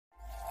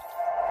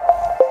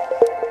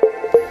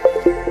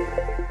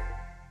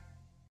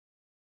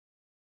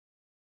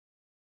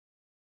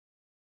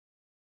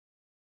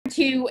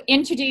to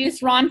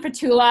introduce Ron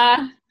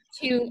Fatoullah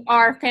to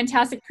our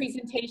fantastic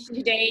presentation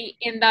today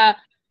in the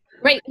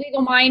Great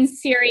Legal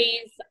Minds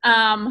series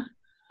of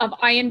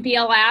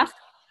INBLF.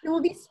 He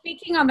will be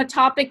speaking on the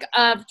topic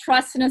of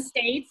trusts and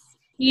estates.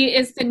 He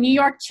is the New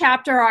York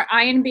chapter, our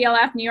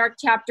INBLF New York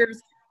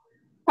chapter's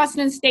trust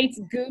and estates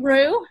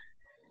guru.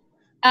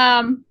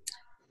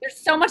 There's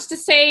so much to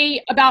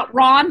say about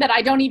Ron that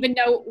I don't even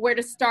know where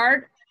to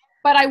start.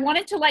 But I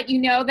wanted to let you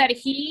know that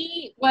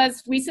he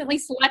was recently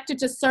selected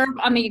to serve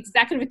on the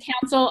Executive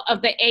Council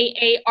of the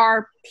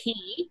AARP,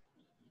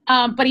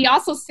 but he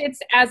also sits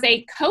as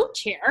a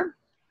co-chair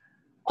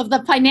of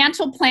the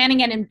Financial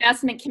Planning and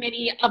Investment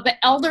Committee of the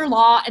Elder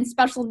Law and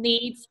Special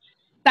Needs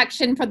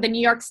section for the New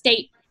York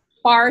State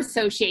Bar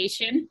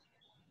Association.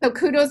 So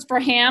kudos for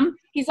him.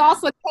 He's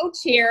also a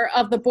co-chair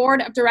of the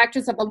Board of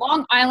Directors of the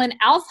Long Island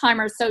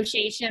Alzheimer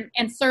Association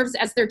and serves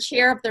as their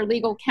chair of their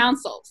legal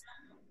councils.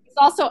 He's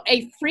also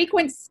a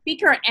frequent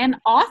speaker and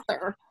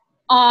author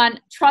on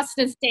trust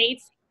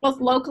estates,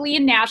 both locally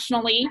and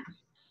nationally.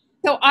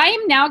 So I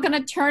am now going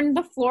to turn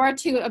the floor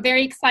to a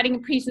very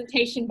exciting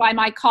presentation by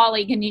my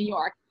colleague in New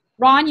York.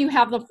 Ron, you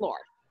have the floor.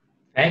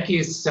 Thank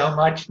you so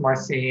much,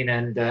 Marcine.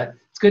 And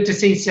it's good to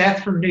see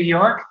Seth from New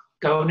York.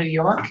 Go New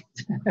York.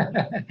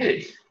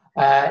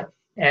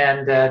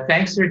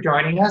 Thanks for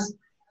joining us.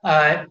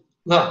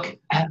 Look,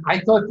 I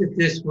thought that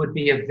this would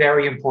be a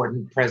very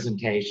important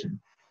presentation.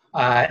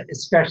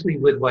 Especially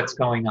with what's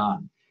going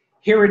on.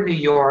 Here in New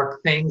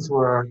York, things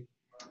were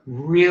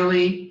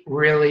really,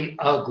 really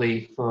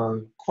ugly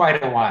for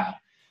quite a while.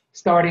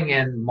 Starting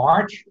in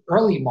March,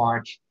 early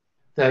March,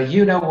 the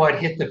you-know-what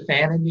hit the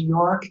fan in New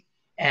York,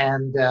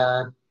 and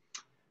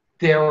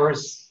there were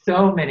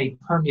so many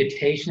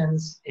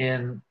permutations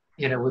in,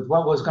 with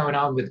what was going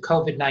on with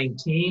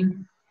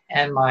COVID-19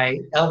 and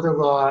my elder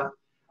law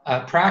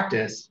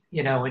practice,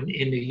 in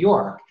New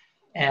York.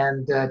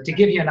 And to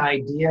give you an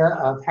idea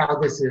of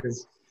how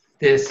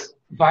this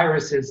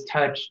virus has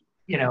touched,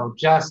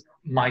 just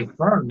my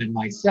firm and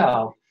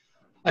myself,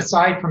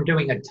 aside from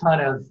doing a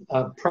ton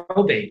of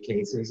probate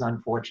cases,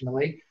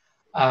 unfortunately,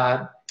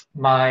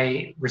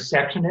 my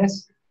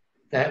receptionist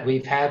that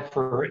we've had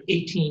for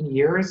 18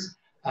 years,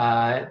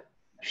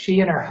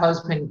 she and her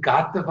husband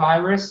got the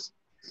virus.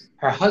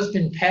 Her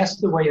husband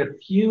passed away a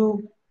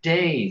few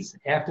days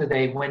after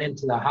they went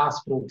into the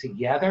hospital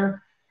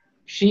together.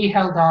 She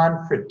held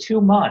on for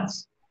 2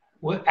 months.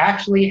 We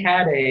actually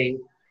had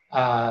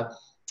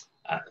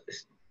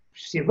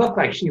she looked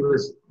like she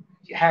was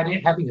having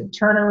a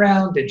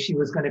turnaround and she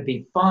was going to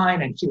be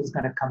fine and she was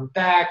going to come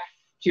back.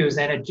 She was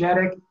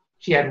energetic.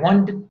 She had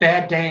one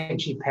bad day and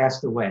she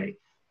passed away.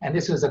 And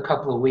this was a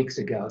couple of weeks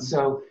ago.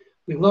 So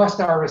we lost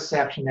our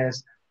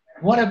receptionist.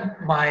 One of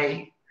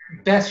my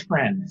best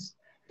friends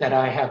that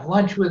I have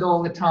lunch with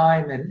all the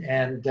time,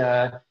 and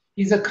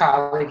he's a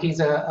colleague. He's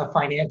a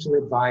financial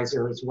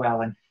advisor as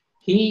well. And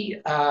he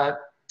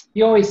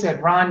always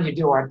said, Ron, you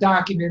do our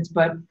documents,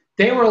 but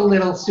they were a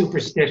little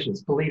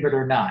superstitious, believe it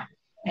or not.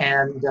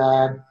 And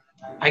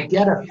I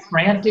get a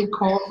frantic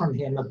call from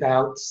him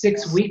about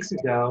 6 weeks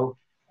ago.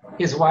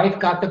 His wife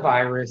got the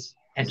virus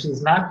and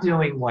she's not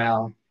doing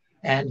well.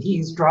 And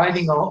he's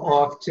driving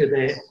off to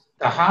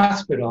the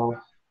hospital.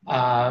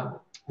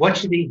 What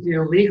should he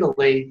do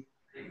legally?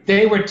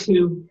 They were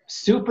too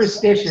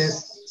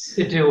superstitious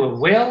to do a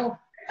will,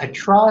 a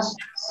trust,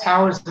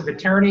 powers of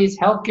attorneys,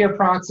 healthcare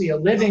proxy, a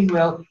living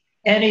will,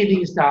 any of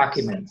these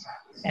documents.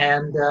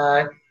 And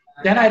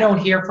then I don't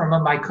hear from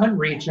him. I couldn't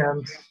reach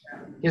him.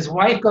 His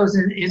wife goes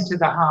into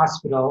the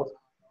hospital,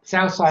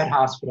 Southside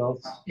Hospital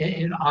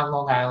on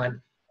Long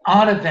Island,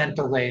 on a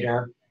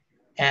ventilator.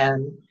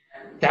 And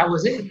that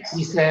was it.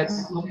 He said,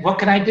 what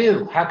can I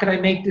do? How can I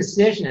make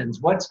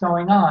decisions? What's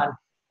going on?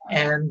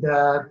 And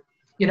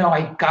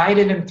I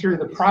guided him through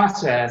the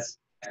process.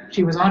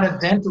 She was on a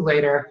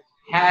ventilator,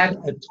 had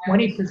a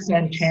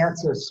 20%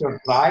 chance of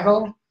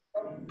survival,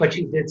 but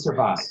she did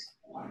survive.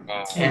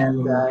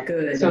 And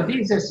so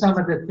these are some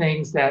of the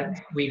things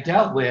that we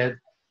dealt with.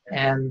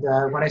 And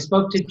when I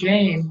spoke to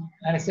Jane,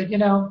 and I said,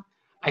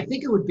 I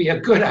think it would be a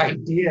good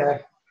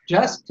idea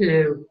just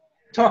to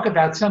talk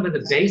about some of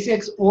the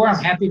basics, or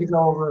I'm happy to go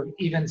over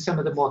even some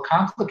of the more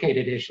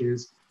complicated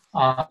issues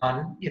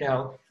on,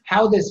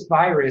 how this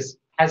virus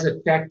has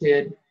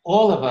affected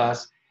all of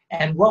us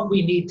and what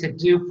we need to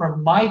do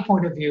from my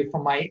point of view,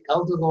 from my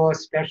elder law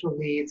special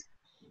needs.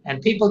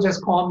 And people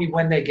just call me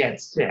when they get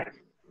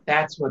sick.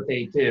 That's what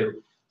they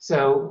do.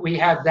 So we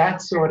have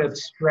that sort of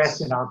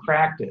stress in our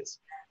practice.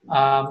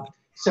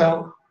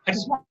 So I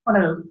just want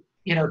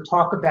to,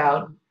 talk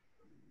about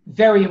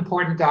very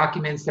important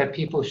documents that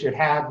people should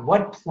have,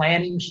 what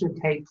planning should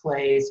take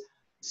place,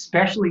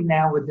 especially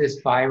now with this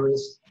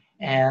virus.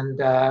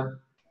 And,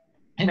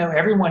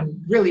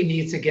 everyone really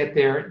needs to get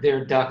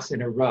their ducks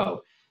in a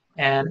row.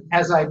 And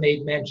as I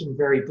made mention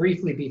very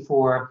briefly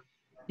before,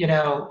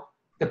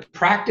 the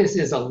practice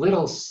is a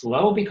little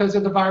slow because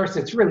of the virus.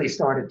 It's really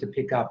started to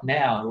pick up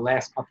now in the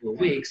last couple of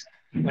weeks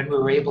when we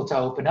were able to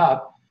open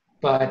up.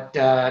 But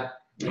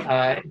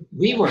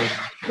we were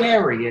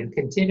very and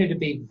continue to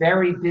be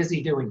very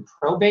busy doing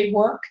probate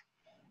work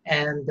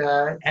and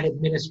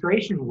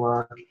administration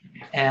work.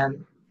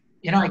 And,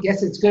 you know, I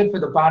guess it's good for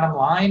the bottom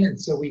line. And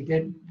so we're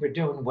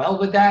doing well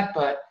with that.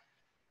 But,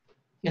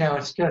 you know,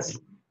 it's just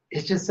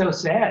so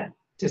sad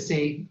to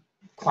see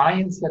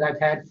clients that I've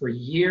had for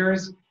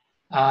years,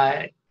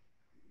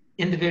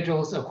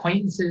 individuals,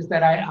 acquaintances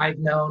that I've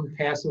known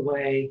pass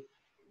away.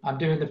 I'm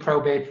doing the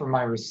probate for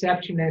my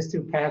receptionist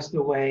who passed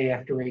away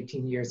after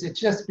 18 years.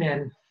 It's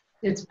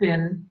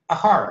been a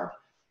horror.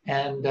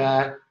 And,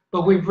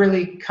 but we're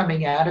really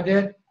coming out of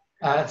it.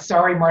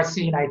 Sorry,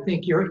 Marcine, I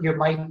think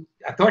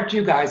I thought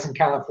you guys in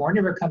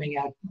California were coming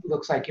out.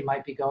 Looks like you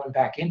might be going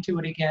back into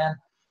it again.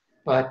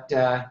 But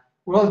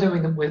we're all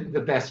doing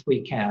the best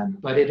we can.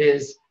 But it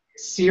is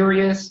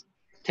serious.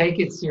 Take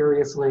it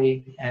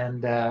seriously,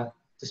 and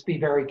just be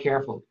very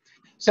careful.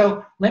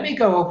 So let me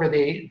go over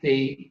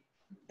the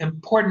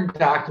important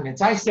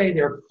documents. I say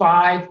there are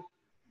 5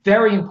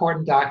 very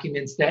important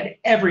documents that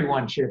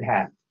everyone should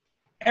have.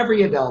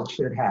 Every adult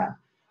should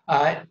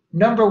have.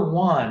 Number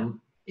 1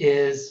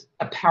 is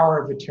a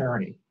power of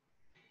attorney.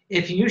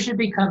 If you should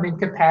become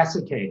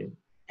incapacitated,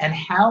 and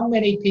how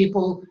many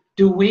people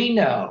do we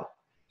know?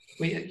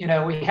 We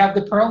have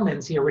the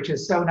Perlmans here, which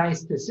is so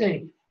nice to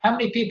see. How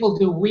many people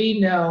do we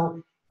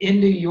know in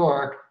New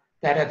York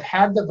that have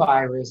had the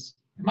virus,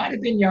 might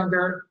have been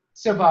younger,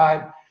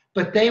 survived,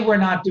 but they were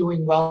not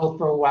doing well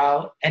for a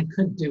while and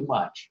couldn't do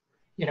much,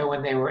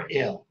 when they were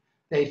ill.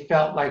 They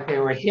felt like they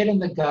were hit in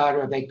the gut,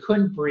 or they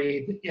couldn't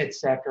breathe,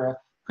 etc.,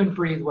 couldn't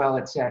breathe well,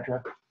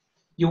 etc.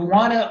 You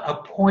want to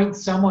appoint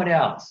someone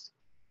else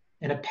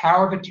in a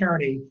power of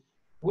attorney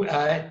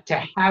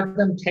to have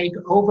them take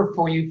over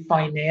for you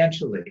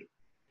financially.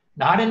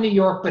 Not in New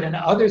York, but in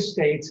other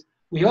states.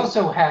 We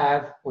also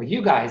have, or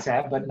you guys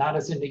have, but not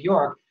as in New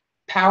York,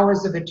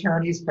 powers of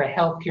attorneys for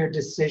healthcare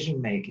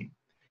decision making.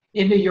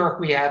 In New York,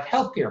 we have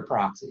healthcare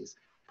proxies,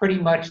 pretty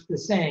much the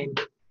same,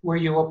 where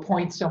you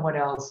appoint someone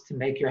else to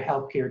make your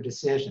healthcare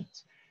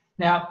decisions.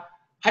 Now,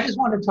 I just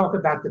want to talk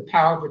about the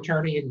power of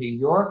attorney in New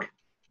York.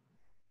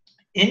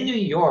 In New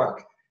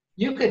York,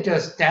 you could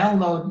just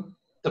download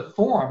the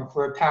form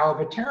for a power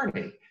of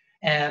attorney,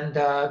 and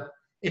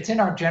it's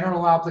in our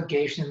general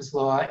obligations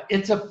law.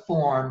 It's a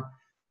form,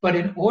 but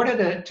in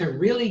order to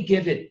really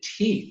give it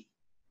teeth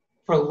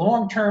for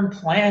long-term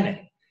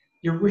planning,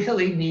 you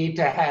really need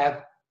to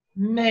have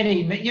you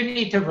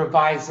need to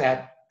revise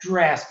that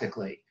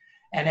drastically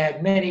and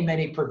add many,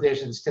 many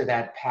provisions to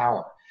that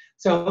power.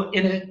 So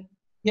in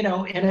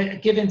a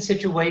given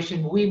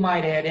situation, we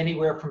might add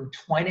anywhere from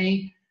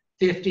 20,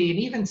 50, and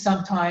even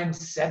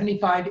sometimes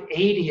 75,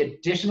 80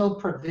 additional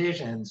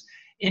provisions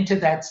into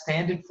that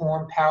standard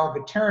form power of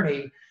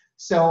attorney.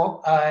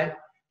 So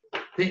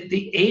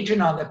the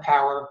agent on the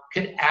power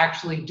could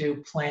actually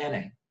do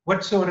planning.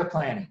 What sort of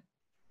planning?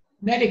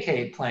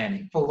 Medicaid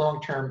planning for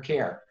long-term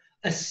care.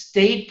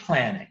 Estate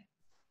planning.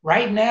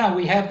 Right now,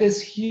 we have this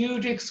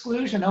huge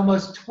exclusion,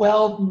 almost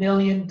 $12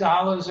 million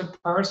a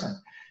person.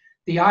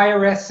 The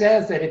IRS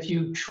says that if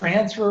you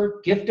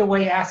transfer, gift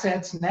away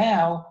assets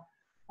now,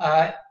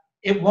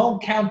 it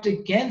won't count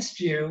against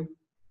you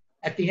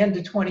at the end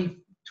of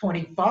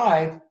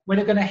 2025 when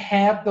you're going to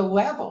have the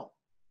level.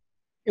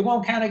 It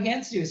won't count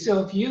against you.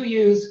 So if you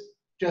use,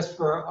 just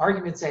for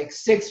argument's sake,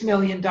 $6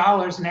 million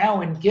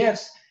now in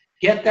gifts,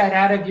 get that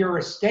out of your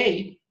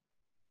estate,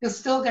 you're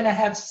still going to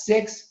have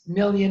 $6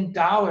 million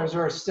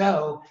or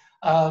so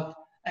of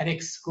an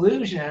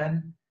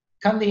exclusion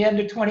come the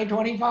end of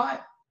 2025.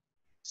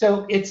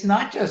 So it's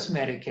not just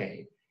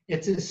Medicaid,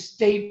 it's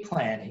estate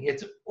planning,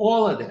 it's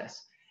all of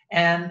this.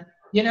 And,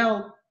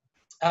 well,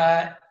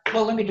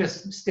 let me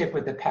just stick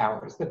with the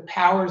powers. The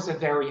powers are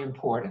very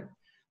important.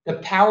 The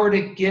power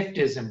to gift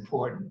is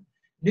important.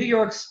 New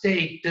York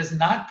State does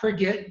not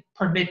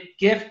permit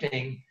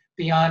gifting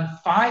beyond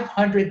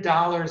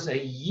 $500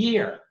 a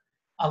year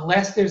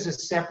unless there's a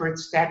separate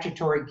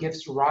statutory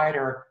gifts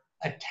rider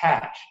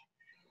attached.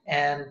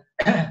 And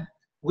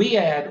we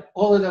add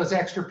all of those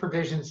extra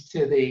provisions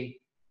to the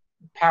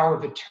power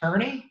of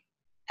attorney,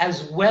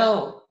 as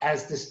well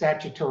as the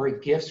statutory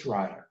gifts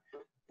rider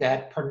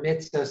that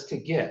permits us to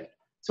gift.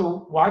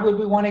 So why would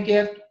we want to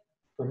gift?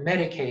 For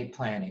Medicaid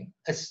planning,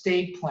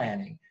 estate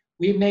planning.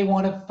 We may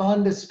want to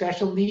fund a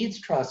special needs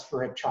trust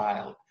for a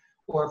child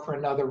or for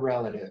another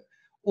relative.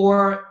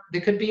 Or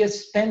there could be a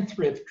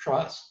spendthrift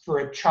trust for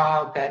a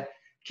child that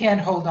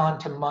can't hold on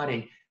to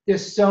money.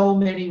 There's so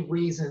many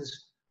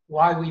reasons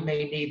why we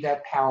may need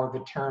that power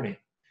of attorney.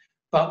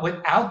 But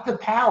without the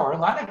power, a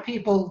lot of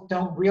people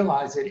don't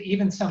realize it,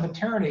 even some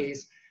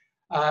attorneys,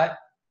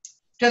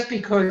 just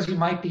because you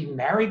might be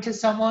married to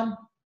someone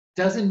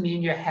doesn't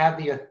mean you have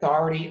the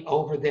authority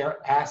over their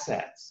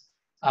assets.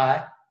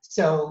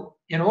 So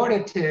in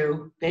order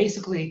to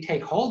basically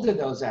take hold of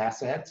those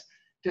assets,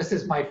 just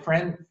as my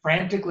friend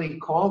frantically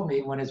called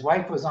me when his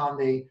wife was on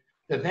the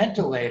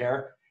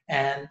ventilator,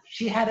 and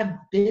she had a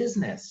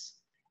business,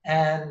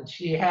 and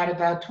she had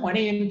about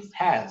 20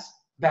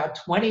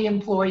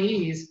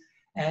 employees,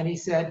 and he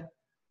said,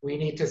 We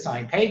need to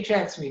sign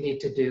paychecks. We need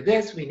to do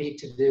this. We need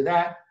to do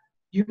that.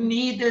 You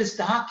need this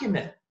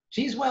document.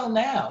 She's well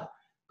now,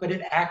 but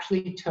it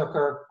actually took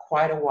her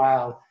quite a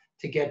while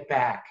to get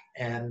back.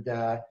 And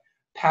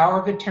power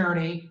of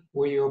attorney,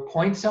 where you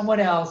appoint someone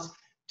else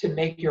to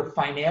make your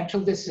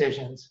financial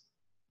decisions,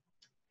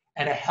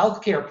 and a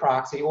healthcare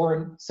proxy, or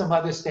in some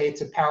other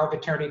states, a power of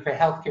attorney for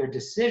healthcare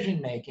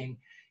decision-making,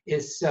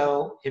 is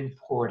so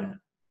important.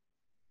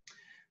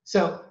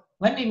 So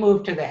let me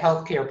move to the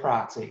healthcare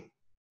proxy.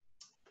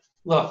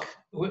 Look,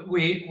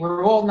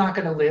 we're all not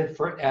going to live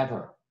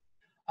forever.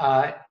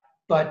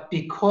 But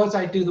because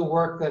I do the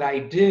work that I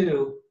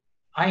do,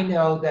 I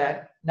know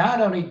that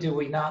not only do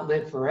we not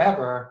live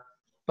forever,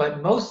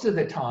 but most of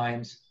the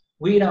times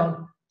we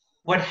don't,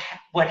 what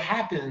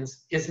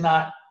happens is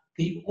not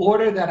the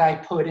order that I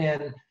put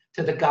in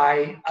to the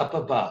guy up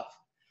above.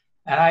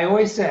 And I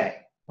always say,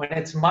 when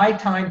it's my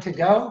time to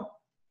go,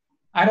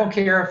 I don't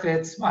care if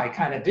it's, well, I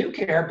kind of do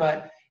care,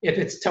 but if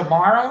it's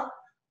tomorrow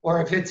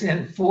or if it's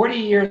in 40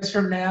 years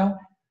from now,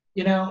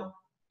 you know,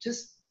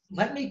 just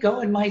let me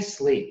go in my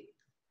sleep.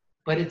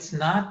 But it's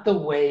not the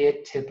way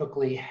it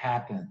typically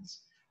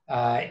happens,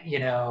 you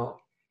know,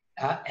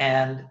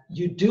 and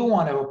you do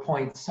want to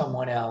appoint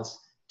someone else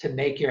to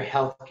make your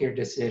healthcare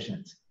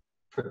decisions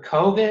for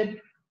COVID,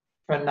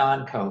 for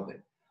non-COVID.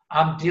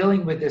 I'm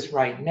dealing with this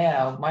right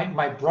now.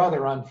 My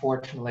brother,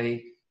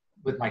 unfortunately,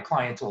 with my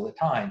clients all the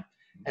time,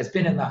 has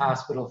been in the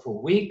hospital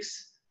for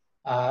weeks.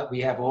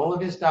 We have all of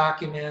his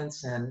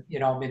documents, and you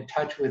know, I'm in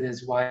touch with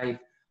his wife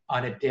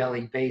on a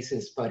daily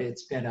basis, but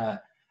it's been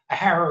a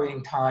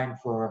harrowing time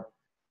for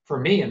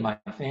me and my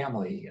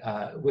family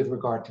with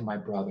regard to my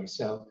brother.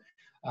 So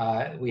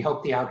we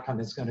hope the outcome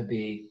is going to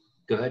be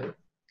good.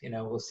 You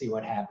know, we'll see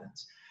what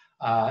happens.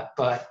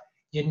 But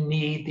you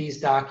need these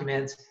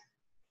documents.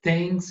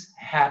 Things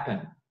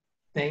happen,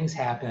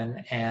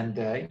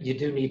 and you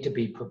do need to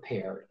be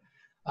prepared.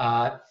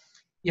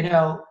 You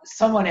know,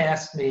 someone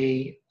asked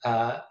me,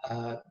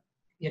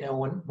 you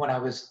know, when I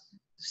was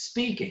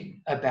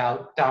speaking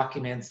about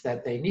documents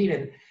that they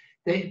needed,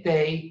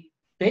 they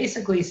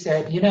basically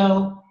said, you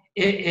know,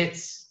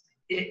 it's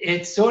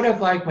sort of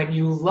like when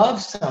you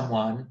love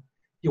someone,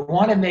 you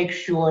want to make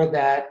sure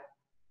that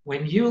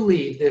when you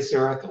leave this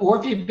earth, or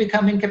if you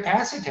become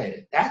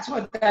incapacitated, that's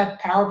what that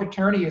power of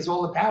attorney is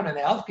all about in the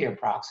healthcare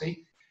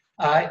proxy.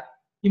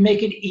 You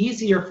make it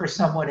easier for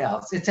someone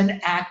else. It's an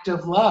act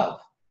of love.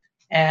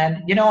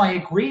 And, you know, I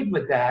agreed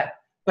with that,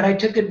 but I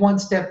took it one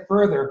step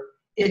further.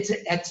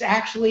 It's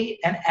actually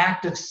an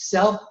act of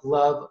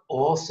self-love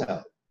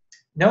also.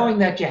 Knowing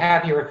that you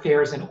have your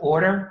affairs in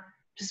order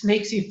just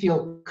makes you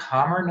feel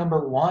calmer,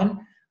 number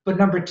one. But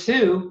number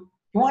two,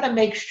 you want to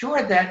make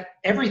sure that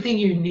everything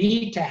you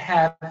need to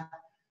have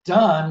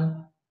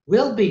done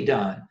will be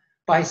done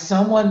by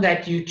someone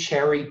that you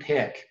cherry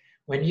pick.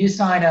 When you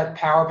sign a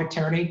power of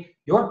attorney,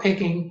 you're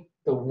picking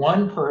the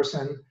one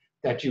person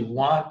that you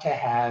want to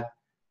have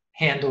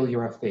handle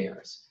your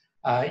affairs.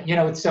 You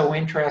know, it's so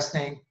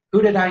interesting.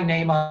 Who did I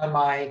name on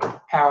my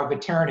power of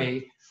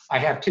attorney? I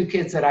have two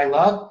kids that I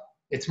love.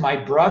 It's my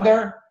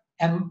brother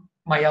and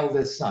my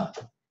eldest son.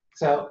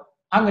 So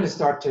I'm going to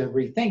start to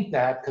rethink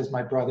that because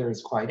my brother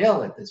is quite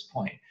ill at this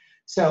point.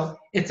 So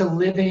it's a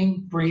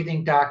living,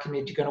 breathing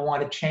document. You're going to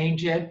want to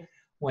change it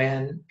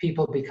when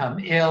people become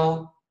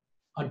ill,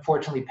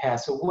 unfortunately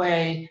pass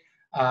away,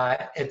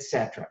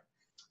 etc.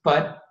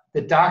 But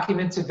the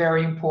documents are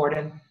very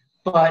important.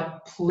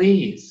 But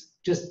please,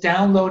 just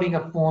downloading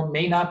a form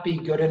may not be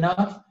good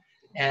enough.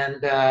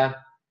 And,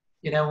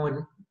 you know,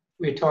 when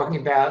we were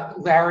talking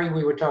about Larry,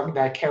 we were talking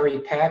about Kerry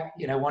Peck,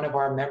 you know, one of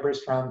our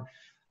members from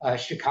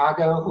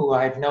Chicago, who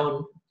I've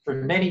known for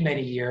many,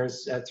 many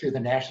years through the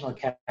National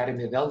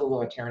Academy of Elder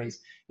Law Attorneys.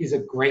 He's a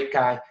great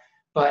guy.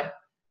 But,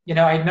 you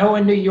know, I know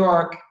in New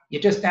York, you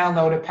just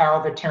download a power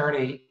of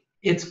attorney.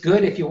 It's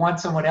good if you want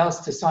someone else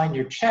to sign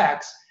your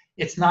checks.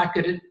 It's not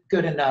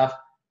good enough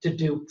to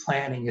do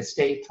planning,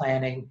 estate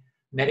planning,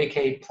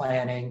 Medicaid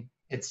planning,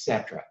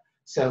 etc.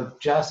 So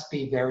just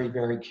be very,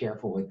 very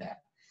careful with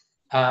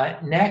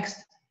that.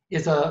 Next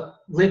is a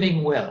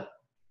living will.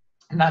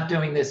 I'm not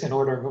doing this in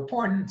order of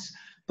importance,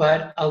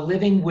 but a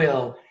living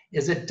will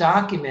is a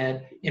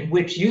document in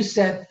which you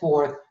set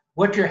forth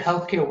what your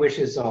healthcare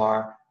wishes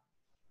are,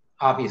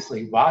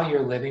 obviously, while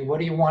you're living. What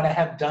do you want to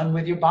have done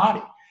with your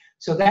body?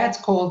 So that's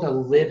called a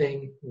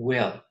living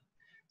will.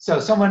 So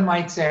someone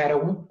might say, I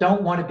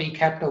don't want to be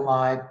kept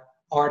alive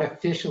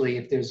artificially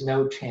if there's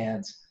no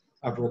chance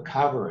of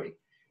recovery.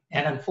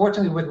 And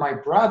unfortunately with my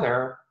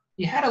brother,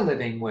 he had a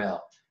living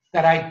will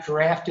that I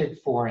drafted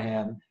for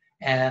him.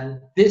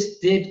 And this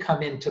did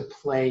come into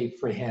play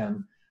for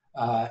him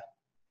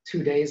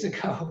 2 days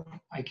ago.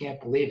 I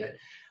can't believe it.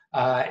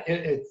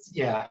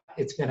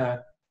 It's been an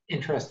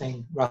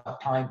interesting,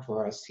 rough time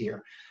for us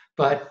here.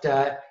 But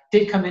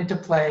did come into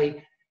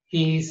play.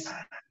 He's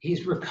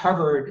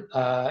recovered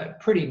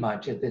pretty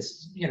much at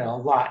this, you know,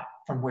 a lot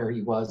from where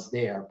he was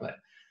there, but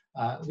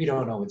we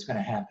don't know what's going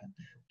to happen.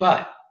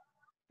 But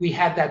we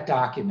had that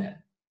document.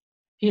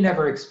 He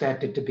never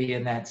expected to be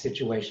in that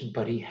situation,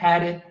 but he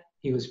had it.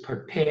 He was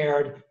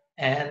prepared,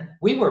 and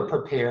we were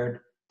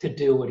prepared to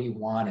do what he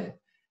wanted.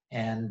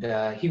 And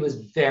he was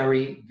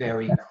very,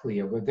 very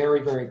clear. We're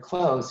very, very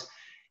close.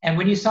 And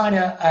when you sign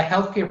a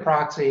healthcare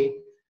proxy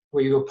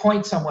where you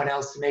appoint someone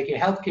else to make your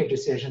healthcare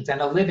decisions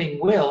and a living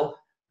will,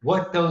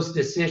 what those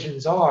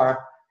decisions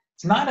are,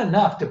 it's not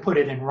enough to put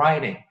it in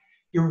writing.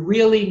 You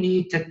really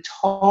need to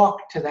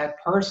talk to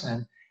that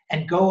person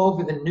and go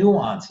over the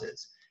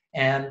nuances.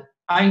 And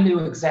I knew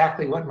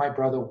exactly what my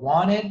brother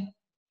wanted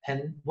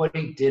and what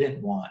he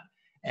didn't want.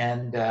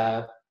 And,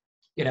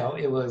 you know,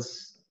 it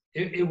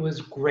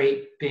was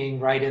great being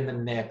right in the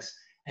mix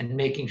and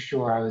making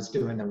sure I was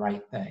doing the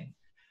right thing.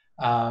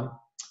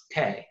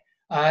 Okay.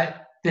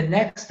 The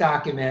next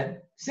document,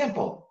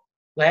 simple,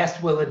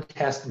 last will and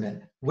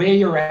testament, where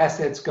your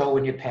assets go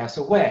when you pass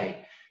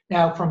away.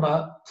 Now, from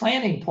a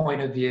planning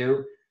point of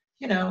view,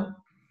 you know,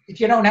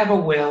 if you don't have a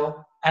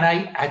will, and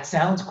it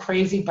sounds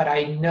crazy, but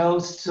I know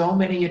so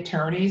many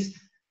attorneys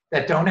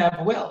that don't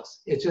have wills.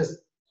 It's just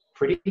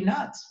pretty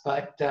nuts,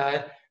 but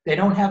they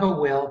don't have a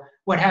will.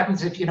 What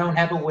happens if you don't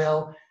have a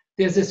will?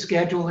 There's a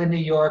schedule in New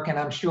York, and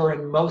I'm sure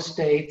in most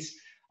states,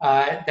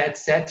 that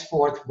sets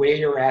forth where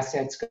your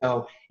assets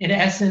go. In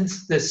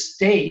essence, the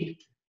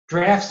state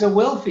drafts a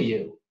will for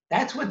you.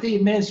 That's what the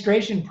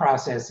administration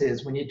process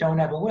is when you don't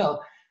have a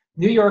will.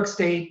 New York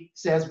State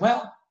says,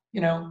 well,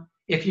 you know,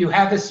 if you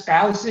have a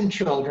spouse and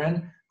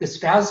children, the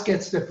spouse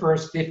gets the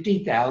first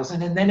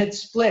 $50,000 and then it's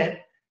split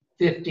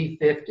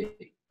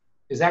 50-50.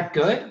 Is that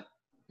good?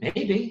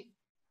 Maybe.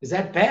 Is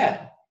that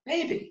bad?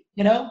 Maybe,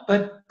 you know,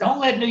 but don't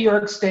let New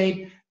York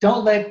State,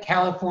 don't let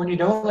California,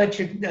 don't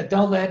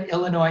let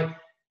Illinois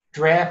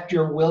draft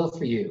your will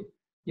for you.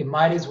 You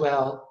might as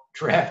well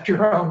draft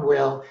your own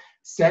will,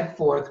 set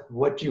forth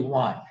what you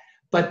want.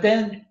 But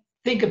then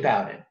think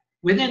about it.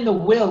 Within the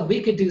will,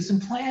 we could do some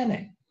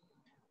planning.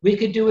 We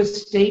could do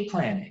estate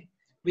planning.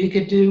 We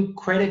could do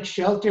credit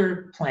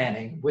shelter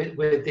planning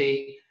with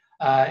the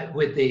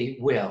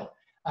will.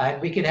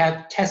 We could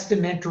have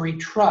testamentary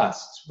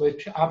trusts,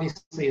 which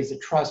obviously is a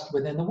trust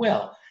within the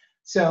will.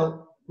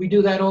 So we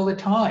do that all the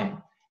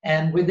time.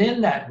 And within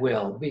that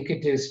will, we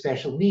could do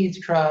special needs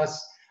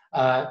trusts,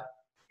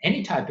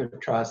 any type of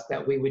trust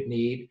that we would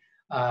need,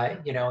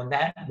 you know, and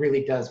that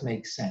really does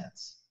make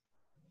sense.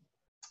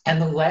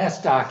 And the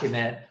last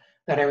document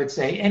that I would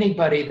say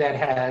anybody that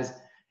has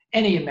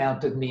any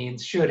amount of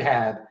means should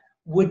have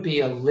would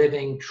be a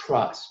living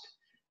trust.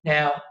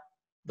 Now,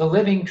 the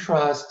living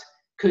trust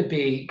could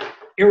be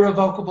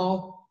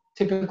irrevocable.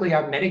 Typically,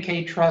 our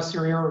Medicaid trusts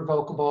are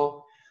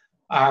irrevocable.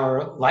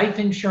 Our life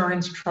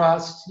insurance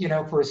trusts, you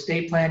know, for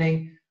estate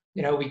planning,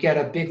 you know, we get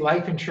a big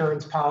life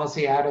insurance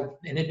policy out of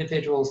an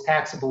individual's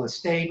taxable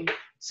estate.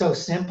 So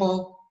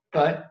simple,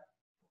 but,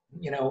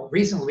 you know,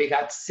 recently we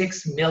got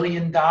 $6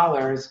 million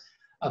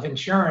of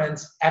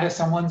insurance out of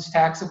someone's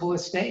taxable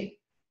estate.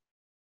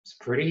 It's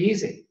pretty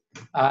easy.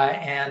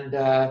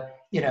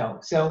 You know,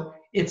 so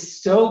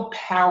it's so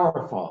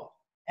powerful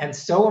and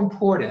so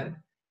important.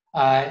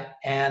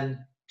 And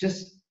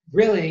just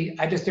really,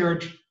 I just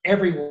urge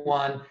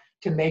everyone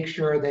to make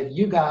sure that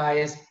you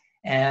guys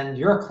and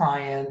your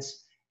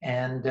clients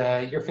and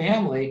your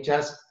family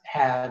just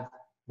have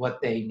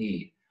what they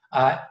need.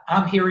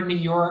 I'm here in New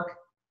York.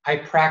 I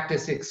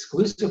practice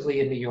exclusively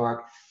in New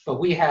York,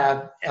 but we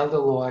have elder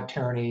law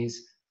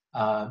attorneys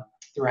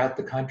throughout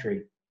the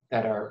country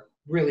that are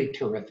really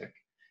terrific.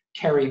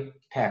 Kerry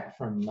Peck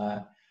from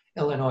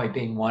Illinois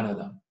being one of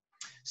them.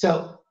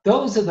 So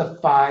those are the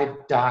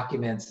 5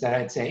 documents that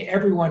I'd say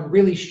everyone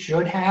really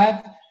should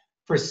have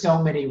for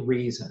so many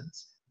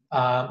reasons.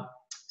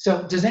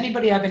 So does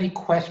anybody have any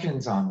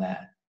questions on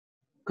that?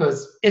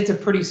 Because it's a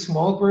pretty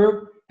small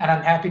group, and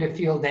I'm happy to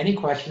field any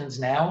questions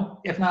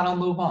now. If not, I'll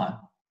move on.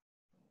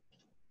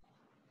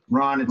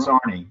 Ron, it's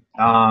Arnie.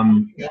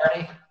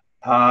 Arnie?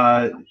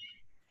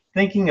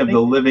 Thinking of the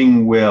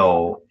living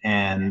will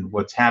and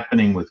what's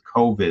happening with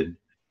COVID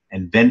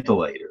and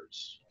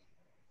ventilators,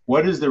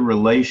 what is the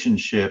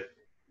relationship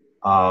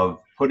of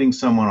putting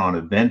someone on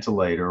a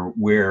ventilator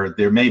where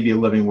there may be a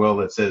living will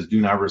that says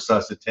do not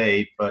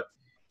resuscitate, but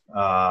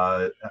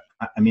I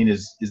mean,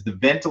 is the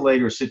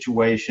ventilator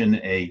situation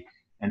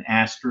an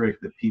asterisk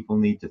that people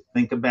need to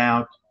think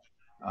about?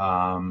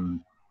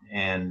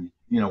 And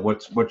you know,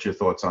 what's your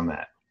thoughts on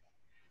that?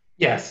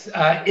 Yes,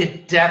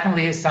 it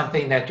definitely is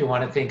something that you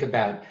want to think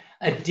about.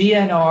 A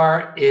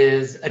DNR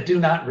is a do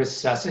not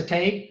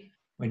resuscitate.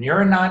 When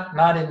you're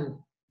not in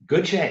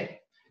good shape,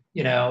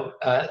 you know,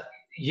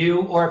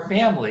 you or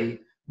family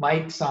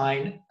might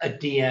sign a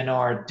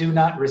DNR, do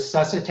not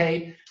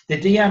resuscitate. The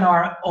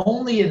DNR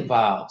only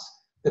involves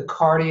the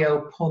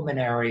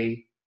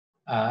cardiopulmonary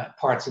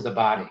parts of the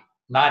body,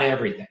 not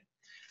everything.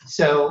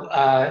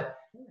 So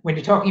when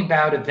you're talking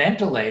about a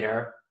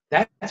ventilator,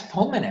 that's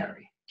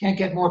pulmonary. Can't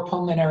get more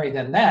pulmonary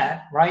than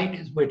that,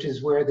 right? Which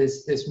is where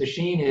this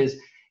machine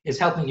is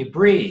helping you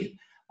breathe.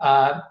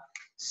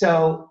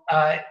 So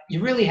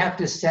you really have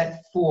to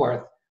set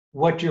forth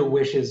what your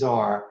wishes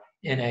are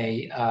in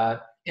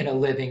a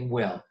living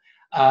will.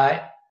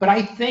 But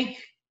I think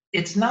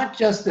it's not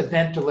just the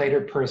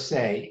ventilator per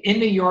se. In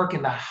New York,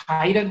 in the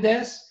height of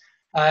this,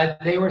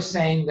 they were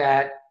saying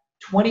that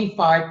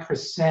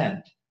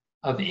 25%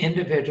 of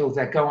individuals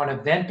that go on a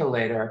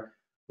ventilator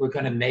were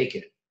going to make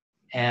it.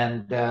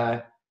 And,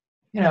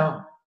 you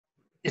know,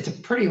 it's a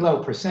pretty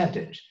low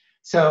percentage.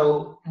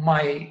 So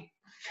my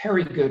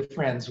very good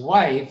friend's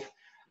wife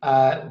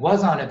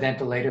was on a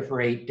ventilator for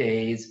 8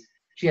 days.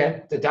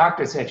 The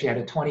doctor said she had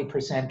a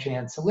 20%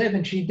 chance to live,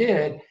 and she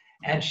did.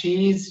 And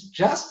she's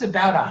just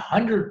about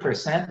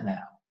 100%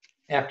 now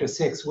after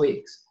 6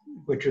 weeks,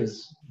 which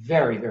was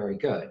very, very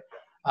good.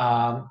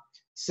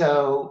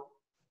 So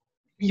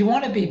you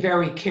want to be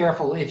very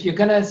careful. If you're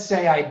going to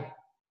say, I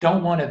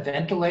don't want a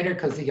ventilator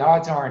because the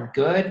odds aren't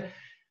good,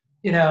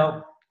 you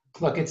know,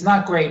 look, it's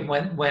not great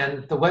when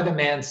the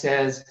weatherman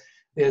says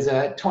there's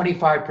a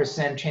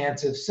 25%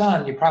 chance of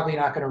sun, you're probably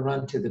not going to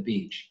run to the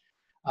beach.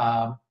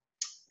 But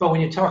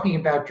when you're talking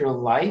about your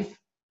life,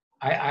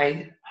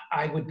 I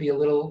would be a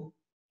little,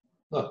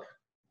 look,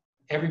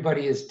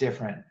 everybody is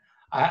different.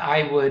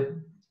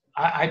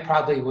 I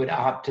probably would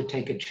opt to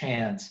take a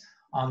chance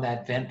on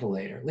that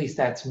ventilator. At least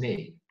that's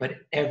me, but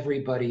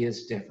everybody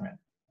is different.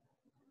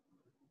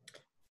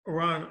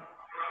 Ron,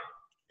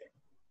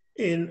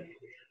 in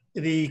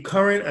the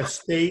current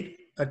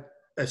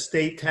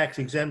estate tax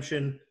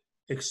exemption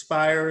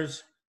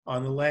expires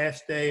on the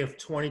last day of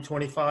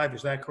 2025,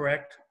 is that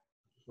correct?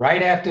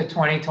 Right after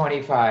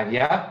 2025,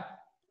 yeah.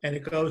 And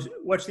it goes,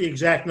 what's the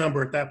exact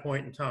number at that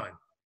point in time?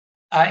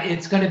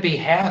 It's going to be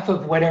half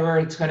of whatever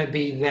it's going to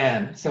be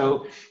then.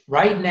 So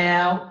right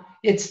now,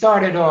 it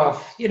started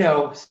off, you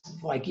know,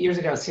 like years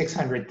ago,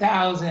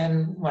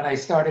 600,000 when I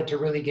started to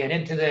really get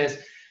into this.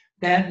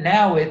 Then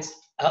now it's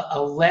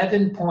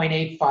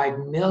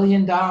 $11.85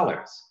 million.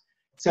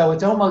 So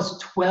it's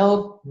almost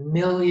 $12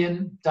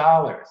 million.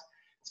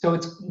 So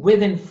it's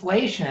with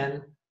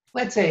inflation,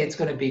 let's say it's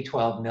going to be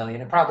 12 million.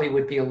 It probably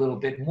would be a little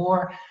bit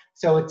more.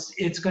 So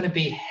it's going to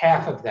be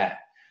half of that.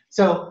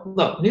 So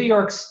look, New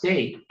York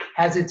State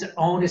has its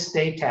own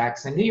estate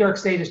tax, and New York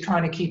State is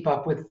trying to keep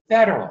up with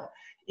federal.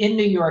 In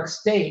New York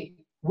State,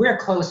 we're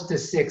close to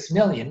 6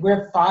 million.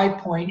 We're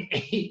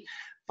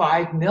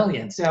 5.85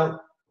 million. So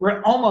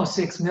we're almost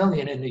 6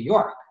 million in New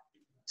York.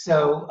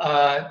 So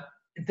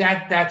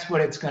that's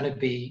what it's going to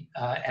be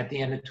at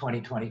the end of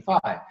 2025.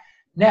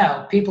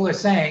 Now, people are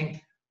saying,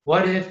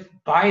 what if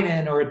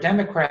Biden or a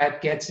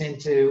Democrat gets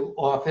into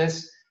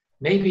office?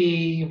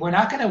 Maybe we're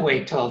not going to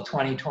wait till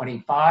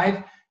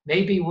 2025.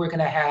 Maybe we're going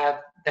to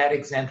have that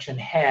exemption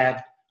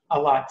halved a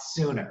lot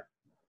sooner.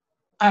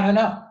 I don't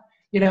know.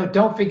 You know,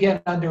 don't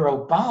forget under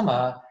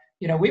Obama,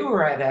 you know, we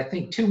were at, I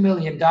think, $2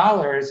 million,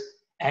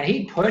 and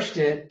he pushed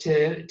it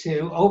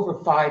to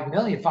over 5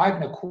 million,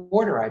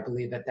 5.25, I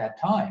believe, at that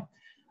time.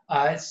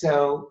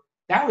 So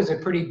that was a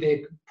pretty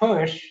big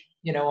push,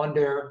 you know,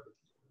 under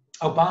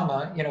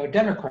Obama, you know, a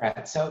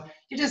Democrat. So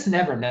you just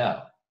never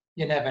know.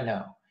 You never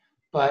know.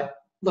 But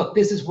look,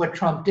 this is what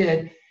Trump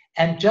did.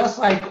 And just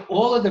like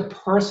all of the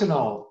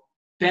personal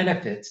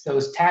benefits,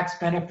 those tax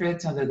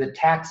benefits under the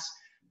Tax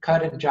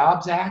Cut and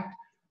Jobs Act,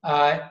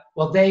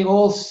 well, they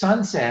all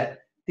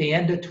sunset the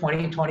end of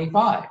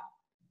 2025.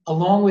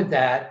 Along with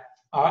that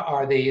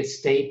are the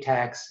estate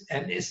tax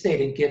and estate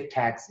and gift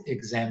tax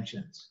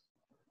exemptions.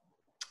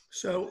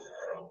 So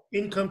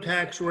income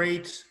tax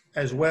rates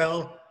as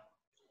well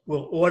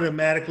will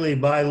automatically,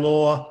 by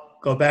law,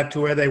 go back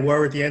to where they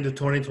were at the end of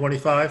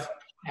 2025?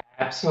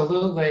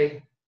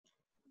 Absolutely.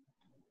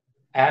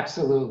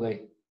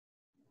 Absolutely.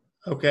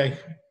 Okay.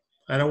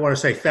 I don't want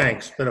to say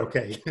thanks, but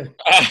okay.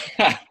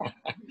 I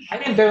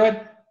didn't do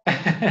it.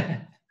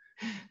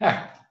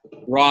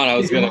 Ron, I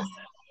was going to...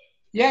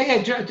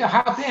 Yeah,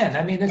 hop in.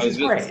 I mean, this is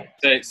great.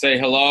 Say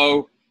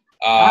hello.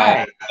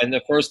 Hi. And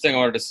the first thing I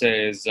wanted to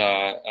say is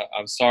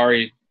I'm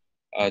sorry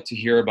to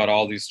hear about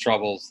all these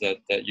troubles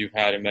that you've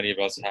had and many of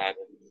us had,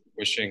 and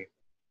wishing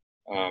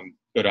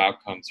good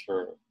outcomes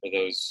for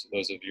those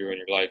of you in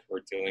your life who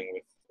are dealing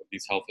with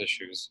these health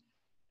issues.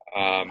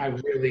 I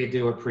really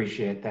do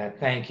appreciate that.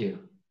 Thank you.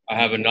 I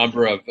have a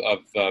number of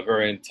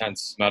very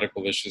intense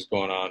medical issues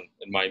going on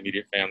in my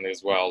immediate family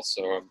as well.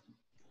 So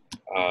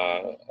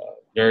I'm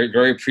very,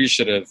 very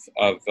appreciative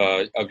of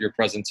your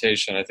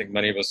presentation. I think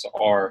many of us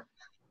are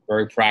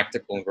very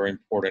practical and very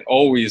important,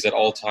 always at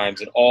all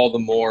times, and all the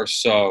more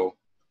so,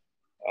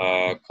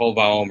 Kol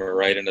Vaomer,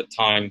 right, in a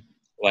time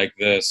like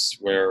this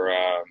where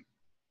our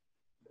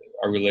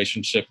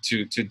relationship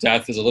to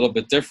death is a little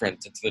bit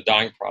different, and to the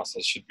dying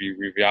process should be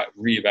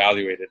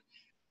reevaluated.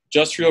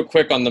 Just real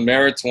quick on the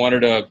merits, wanted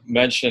to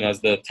mention as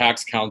the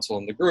tax counsel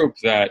in the group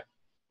that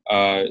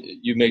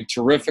you made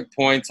terrific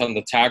points on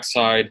the tax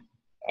side.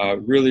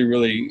 Really,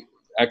 really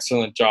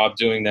excellent job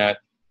doing that.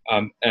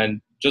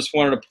 And just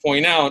wanted to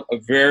point out a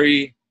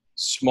very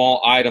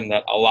small item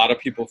that a lot of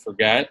people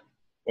forget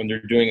when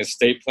they're doing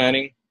estate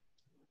planning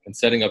and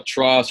setting up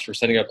trusts or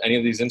setting up any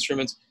of these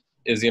instruments,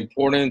 is the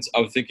importance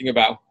of thinking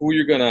about who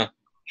you're going to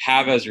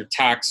have as your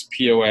tax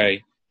POA.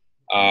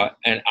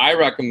 And I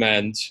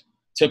recommend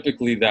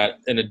typically that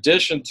in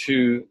addition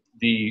to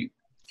the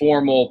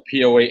formal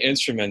POA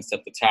instruments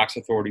that the tax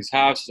authorities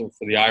have. So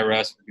for the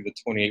IRS, it would be the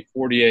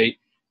 2848,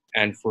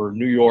 and for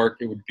New York,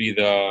 it would be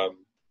the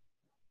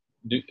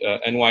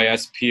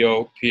NYS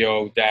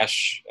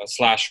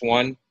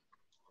PO-/1.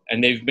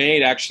 And they've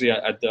made actually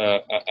at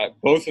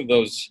both of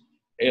those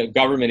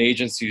government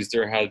agencies,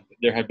 there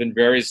have been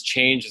various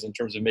changes in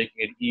terms of making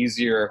it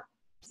easier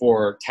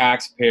for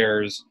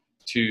taxpayers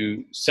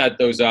to set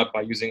those up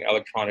by using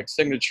electronic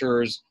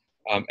signatures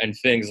and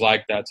things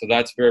like that. So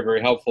that's very,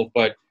 very helpful.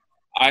 But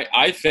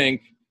I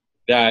think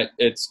that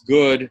it's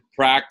good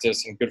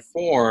practice and good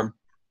form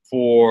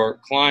for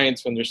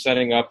clients when they're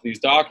setting up these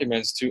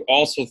documents to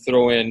also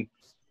throw in,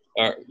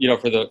 for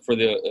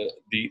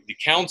the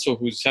counsel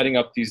who's setting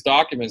up these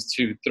documents,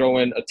 to throw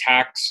in a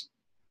tax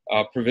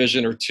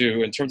provision or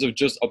two in terms of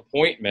just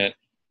appointment,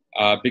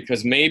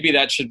 because maybe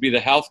that should be the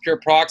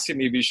healthcare proxy,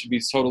 maybe it should be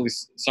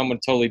someone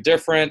totally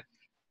different,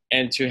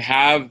 and to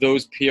have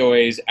those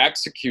POAs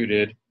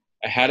executed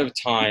ahead of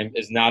time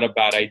is not a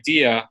bad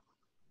idea.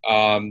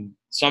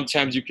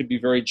 Sometimes you could be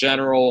very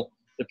general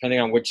depending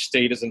on which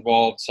state is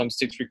involved. Some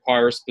states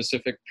require a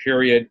specific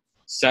period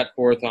set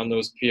forth on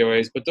those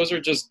POAs, but those are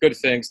just good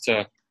things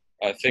to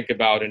think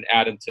about and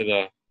add into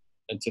the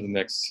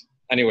mix.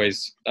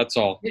 Anyways, that's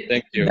all.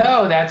 Thank you.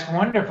 No, that's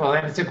wonderful,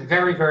 and it's a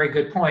very, very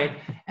good point.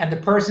 And the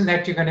person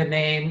that you're going to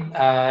name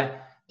to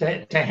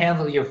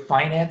handle your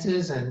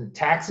finances and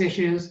tax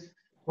issues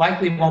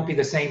likely won't be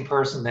the same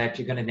person that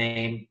you're going to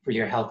name for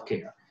your health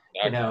care.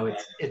 Exactly. You know,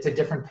 it's a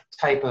different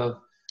type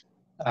of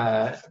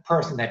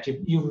person that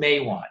you may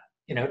want.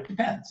 You know, it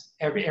depends.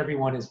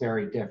 Everyone is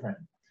very different.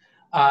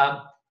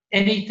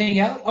 Anything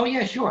else? Oh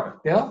yeah, sure.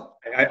 Bill?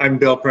 I'm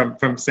Bill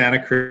from Santa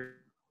Cruz,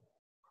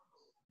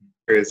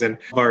 and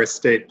our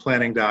estate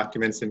planning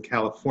documents in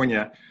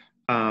California.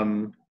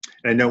 I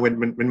know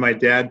when my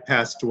dad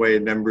passed away a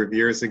number of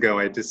years ago,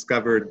 I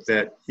discovered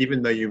that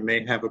even though you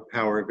may have a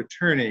power of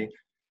attorney,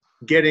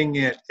 getting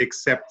it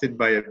accepted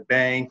by a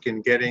bank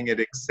and getting it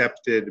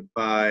accepted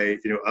by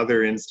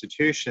other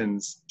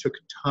institutions took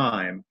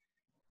time.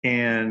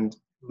 And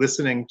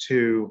listening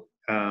to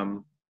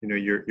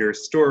your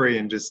story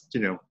and just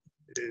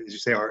as you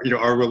say,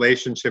 our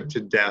relationship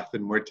to death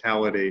and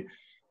mortality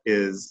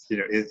is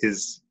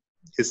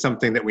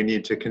something that we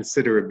need to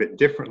consider a bit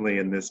differently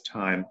in this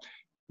time.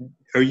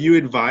 Are you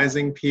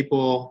advising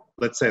people,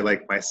 let's say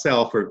like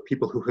myself, or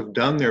people who have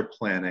done their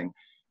planning,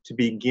 to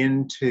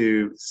begin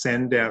to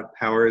send out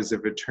powers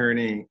of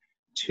attorney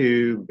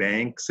to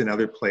banks and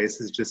other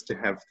places just to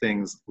have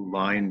things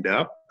lined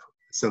up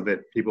so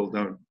that people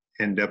don't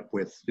end up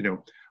with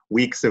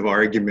weeks of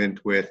argument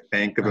with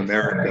Bank of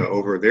America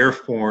over their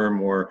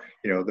form, or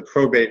the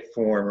probate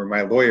form, or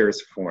my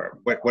lawyer's form?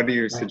 What are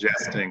you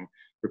suggesting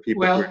for people?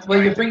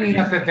 Well, you're bringing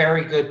up a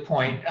very good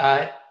point.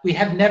 We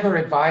have never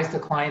advised the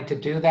client to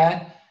do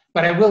that,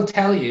 but I will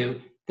tell you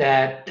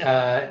that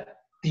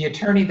the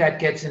attorney that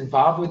gets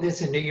involved with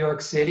this in New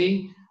York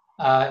City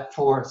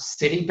for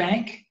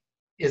Citibank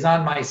is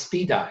on my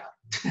speed dial.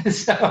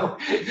 So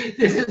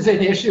this is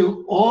an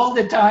issue all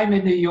the time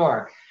in New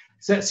York.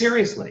 So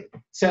seriously,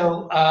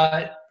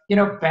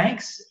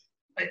 banks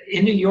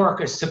in New York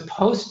are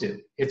supposed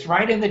to, it's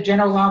right in the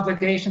general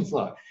obligations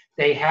law,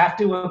 they have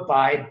to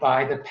abide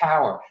by the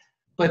power,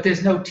 but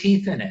there's no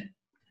teeth in it.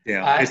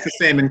 Yeah, it's the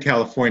same in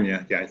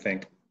California, I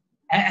think.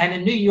 And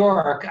in New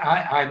York,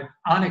 I'm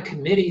on a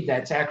committee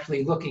that's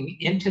actually looking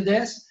into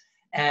this,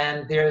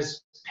 and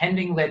there's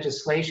pending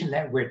legislation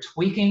that we're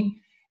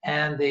tweaking,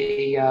 and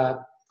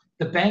the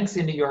banks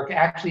in New York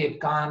actually have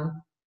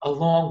gone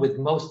along with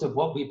most of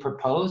what we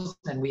proposed,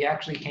 and we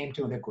actually came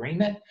to an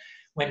agreement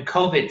when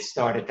COVID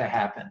started to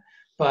happen.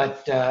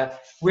 But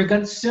we're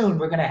going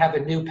to have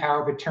a new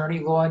power of attorney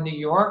law in New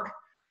York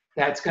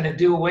that's going to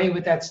do away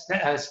with that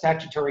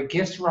statutory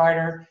gifts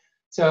rider.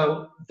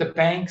 So the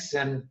banks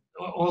and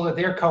all of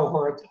their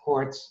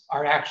cohorts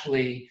are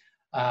actually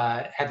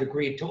have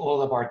agreed to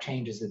all of our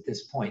changes at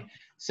this point.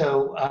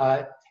 So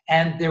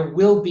and there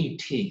will be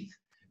teeth.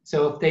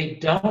 So if they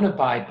don't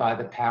abide by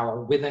the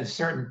power within a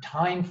certain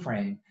time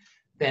frame,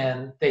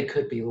 then they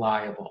could be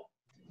liable.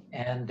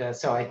 And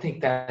so I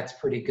think that's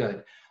pretty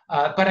good.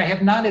 But I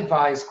have not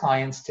advised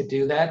clients to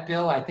do that,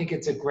 Bill. I think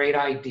it's a great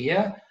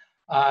idea.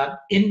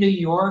 In New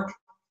York,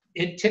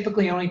 it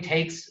typically only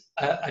takes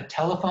a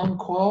telephone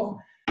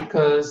call,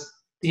 because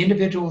the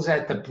individuals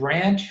at the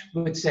branch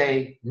would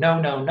say,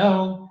 no, no,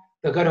 no.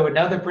 They'll go to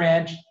another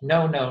branch,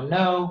 no, no,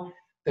 no.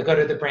 They'll go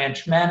to the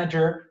branch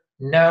manager,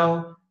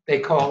 no. They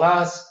call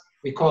us,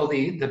 we call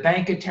the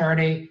bank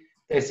attorney.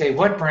 They say,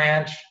 what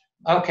branch?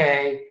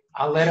 Okay,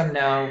 I'll let them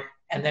know,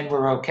 and then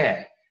we're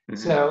okay.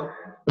 Mm-hmm. So,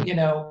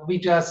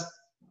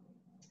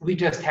 we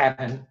just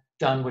haven't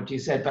done what you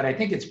said, but I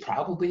think it's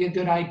probably a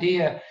good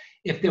idea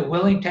if they're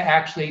willing to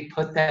actually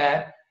put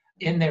that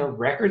in their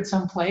record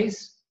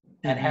someplace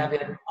and have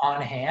it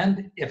on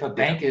hand. If a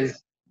bank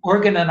is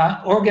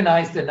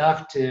organized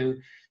enough to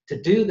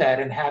do that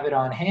and have it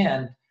on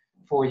hand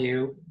for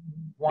you,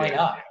 why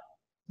not?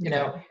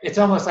 It's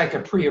almost like a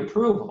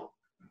pre-approval.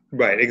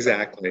 Right,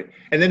 exactly.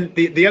 And then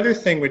the other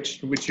thing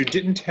which you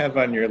didn't have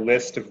on your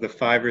list of the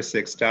 5 or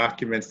 6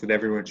 documents that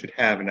everyone should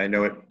have, and I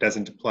know it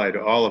doesn't apply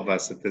to all of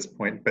us at this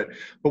point, but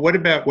what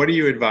are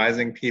you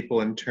advising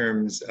people in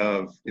terms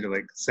of,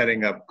 like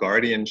setting up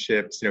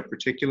guardianships,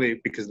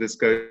 particularly because this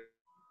goes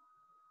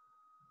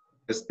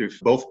through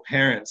both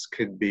parents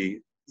could be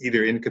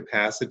either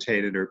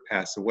incapacitated or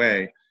pass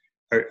away.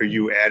 Are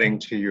you adding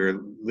to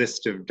your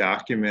list of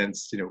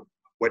documents,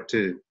 what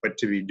to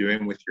be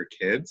doing with your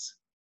kids?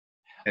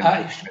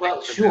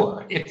 Well,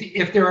 sure.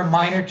 If there are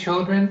minor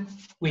children,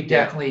 we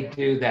definitely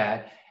do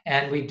that.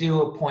 And we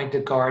do appoint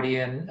a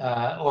guardian,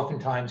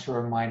 oftentimes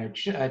for a minor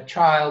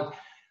child.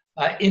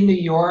 In New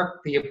York,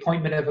 the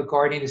appointment of a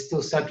guardian is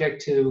still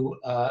subject to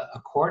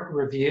a court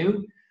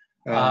review.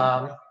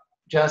 The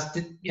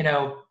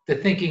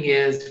thinking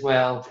is,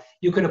 well,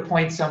 you could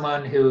appoint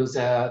someone who's,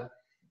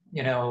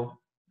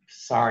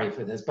 sorry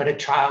for this, but a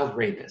child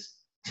rapist.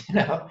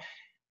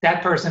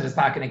 That person is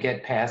not going to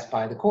get passed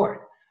by the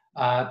court.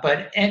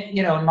 But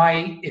in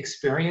my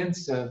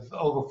experience of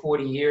over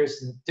 40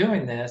 years in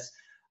doing this,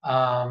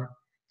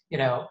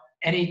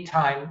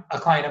 anytime a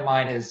client of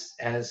mine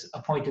has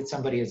appointed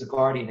somebody as a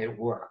guardian, it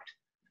worked,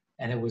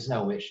 and it was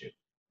no issue.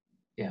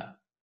 Yeah,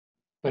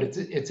 but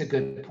it's a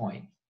good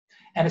point,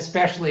 and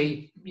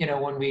especially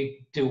when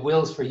we do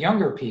wills for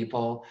younger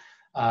people,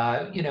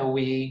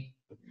 we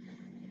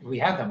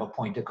have them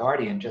appoint a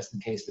guardian just in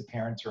case the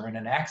parents are in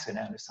an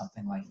accident or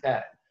something like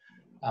that,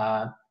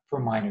 for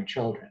minor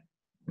children.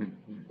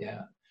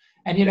 Yeah.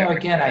 And,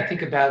 again, I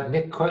think about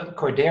Nick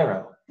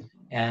Cordero,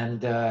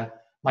 and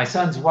my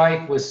son's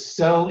wife was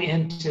so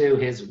into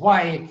his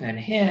wife and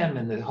him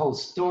and the whole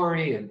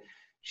story. And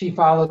she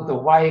followed the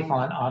wife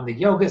on the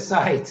yoga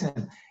sites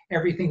and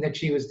everything that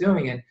she was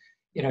doing. And,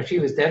 she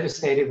was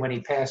devastated when he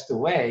passed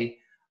away.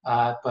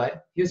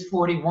 But he was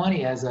 41.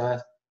 He has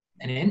an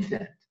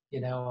infant,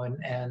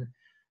 and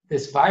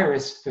this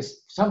virus, for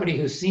somebody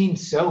who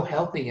seems so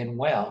healthy and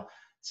well.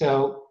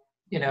 So,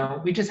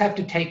 we just have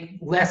to take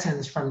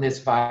lessons from this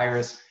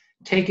virus,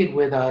 take it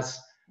with us.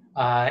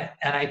 And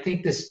I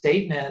think the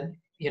statement,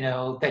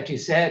 that you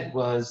said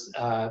was,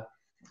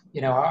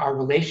 our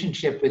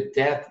relationship with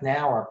death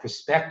now, our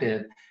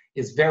perspective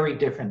is very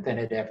different than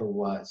it ever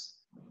was,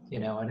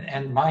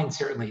 and mine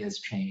certainly has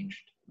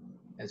changed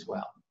as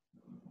well.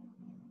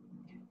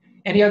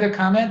 Any other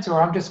comments, or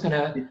I'm just going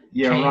to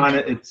Ron,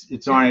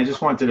 it's on. I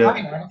just wanted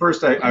to,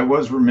 first, I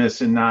was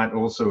remiss in not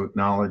also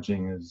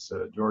acknowledging, as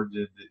George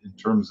did, in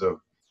terms of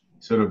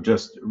sort of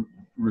just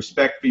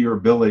respect for your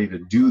ability to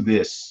do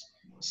this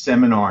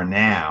seminar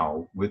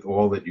now with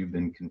all that you've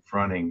been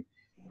confronting,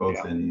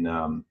 both in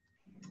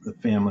the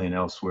family and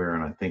elsewhere,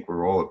 and I think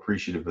we're all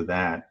appreciative of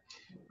that.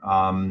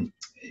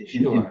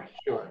 Sure.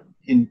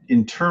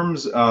 In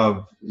terms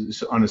of,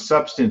 on a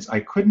substance,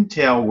 I couldn't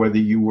tell whether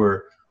you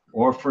were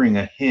offering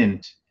a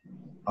hint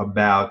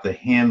about the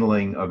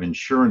handling of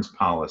insurance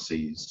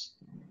policies,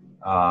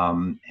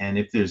 and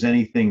if there's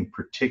anything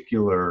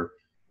particular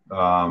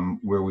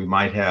where we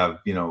might have,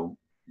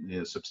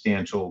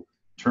 substantial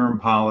term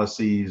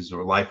policies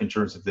or life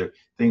insurance, if there are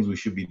things we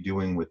should be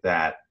doing with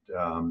that,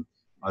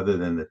 other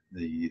than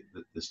the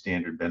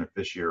standard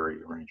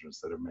beneficiary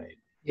arrangements that are made.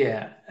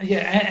 Yeah,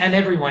 and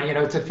everyone,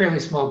 it's a fairly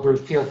small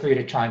group. Feel free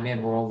to chime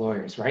in. We're all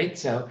lawyers, right?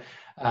 So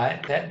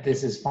that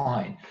this is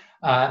fine.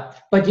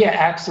 But yeah,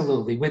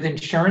 absolutely. With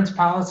insurance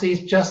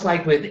policies, just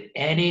like with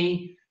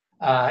any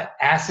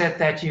asset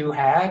that you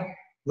have,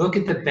 look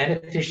at the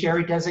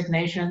beneficiary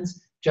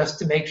designations just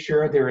to make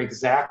sure they're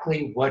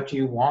exactly what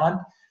you want.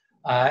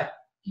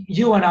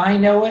 You and I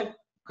know it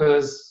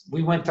because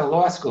we went to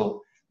law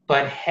school,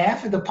 but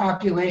half of the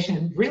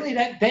population really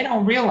they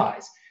don't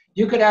realize.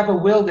 You could have a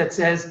will that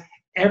says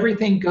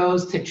everything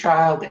goes to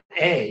child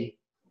A,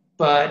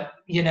 but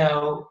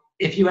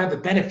if you have a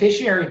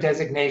beneficiary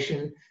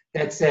designation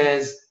that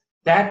says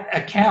that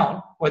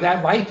account or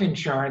that life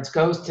insurance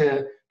goes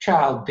to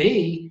child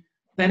B,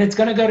 then it's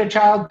going to go to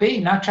child B,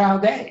 not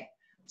child A.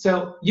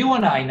 So you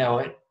and I know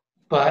it,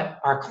 but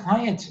our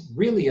clients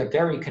really are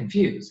very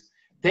confused.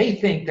 They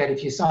think that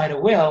if you sign a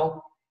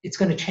will, it's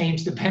going to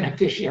change the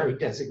beneficiary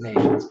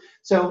designations.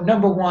 So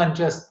number one,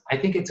 I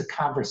think it's a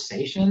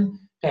conversation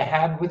to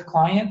have with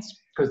clients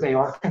because they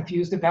are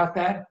confused about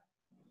that.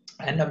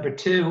 And number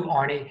two,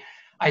 Arnie,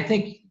 I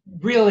think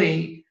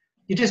really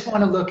you just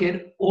want to look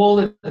at all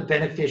of the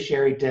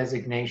beneficiary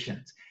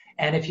designations.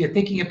 And if you're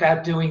thinking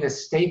about doing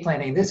estate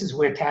planning, this is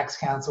where tax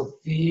counsel,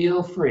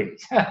 feel free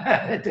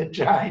to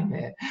chime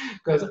in,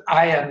 because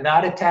I am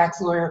not a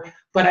tax lawyer,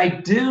 but I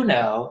do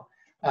know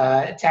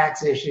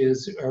tax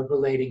issues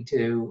relating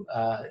to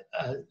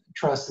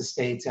trust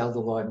estates, elder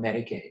law, and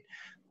Medicaid.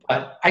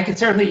 But I can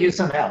certainly use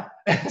some help.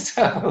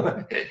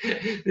 So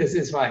this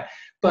is fine.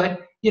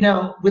 But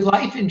with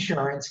life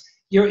insurance,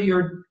 you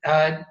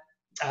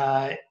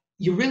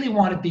really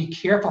want to be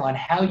careful on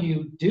how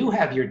you do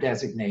have your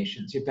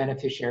designations, your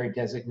beneficiary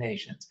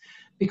designations.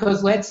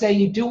 Because let's say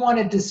you do want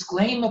to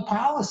disclaim a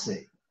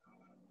policy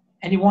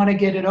and you want to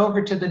get it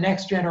over to the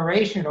next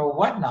generation or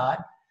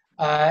whatnot,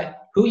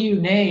 who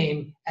you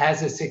name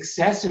as a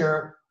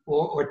successor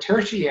or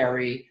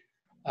tertiary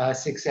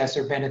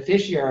successor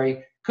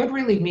beneficiary could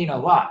really mean a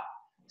lot.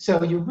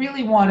 So you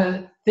really want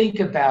to think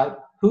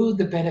about who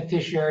the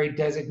beneficiary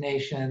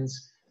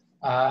designations,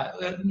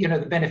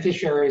 the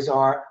beneficiaries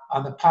are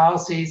on the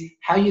policies,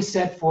 how you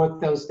set forth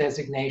those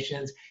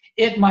designations.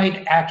 It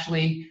might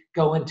actually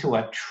go into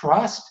a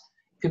trust.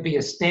 It could be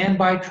a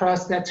standby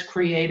trust that's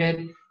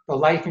created. The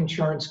life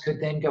insurance could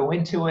then go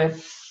into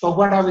it. But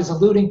what I was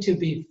alluding to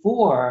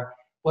before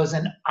was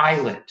an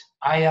ILIT,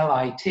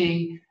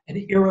 I-L-I-T,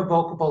 an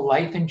irrevocable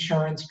life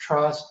insurance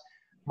trust.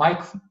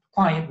 My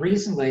client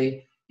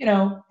recently,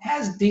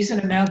 has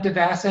decent amount of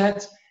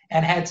assets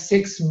and had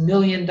 $6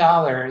 million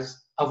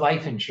of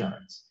life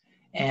insurance.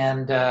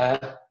 And,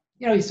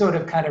 he sort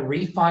of kind of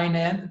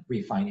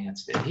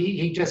refinanced it.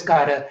 He just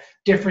got a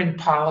different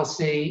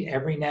policy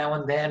every now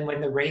and then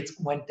when the rates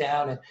went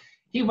down, and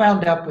he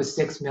wound up with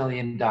 $6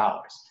 million.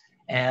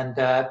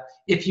 And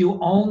if you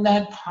own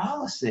that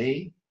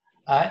policy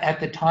at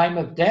the time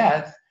of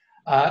death,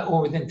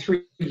 or within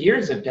 3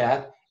 years of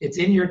death, it's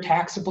in your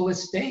taxable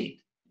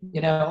estate,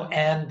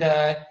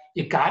 and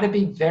you got to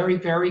be very,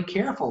 very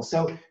careful.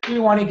 So we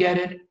want to get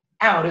it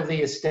out of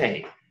the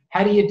estate.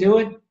 How do you do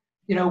it?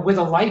 With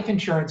a life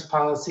insurance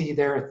policy,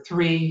 there are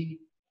 3,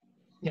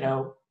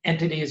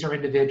 entities or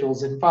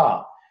individuals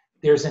involved.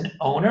 There's an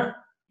owner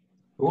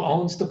who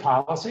owns the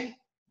policy.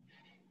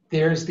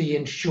 There's the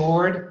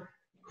insured,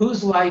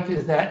 whose life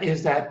is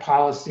that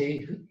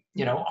policy,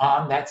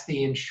 on, that's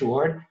the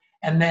insured.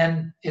 And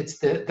then it's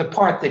the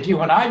part that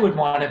you and I would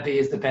want to be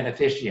is the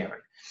beneficiary.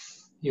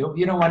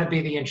 You don't want to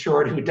be the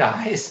insured who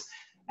dies.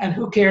 And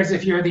who cares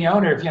if you're the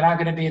owner if you're not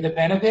going to be the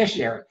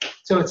beneficiary?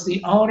 So it's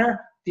the owner,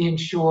 the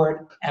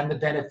insured, and the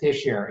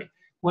beneficiary.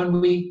 When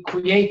we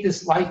create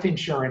this life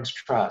insurance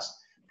trust,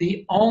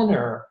 the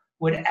owner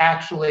would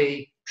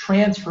actually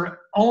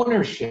transfer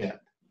ownership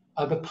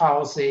of the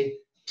policy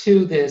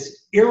to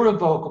this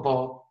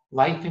irrevocable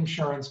life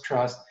insurance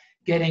trust,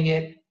 getting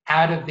it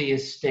out of the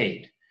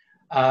estate.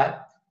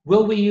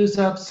 Will we use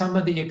up some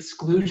of the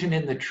exclusion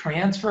in the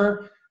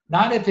transfer?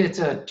 Not if it's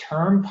a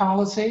term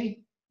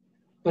policy,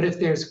 but if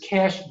there's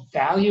cash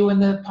value in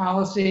the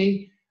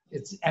policy,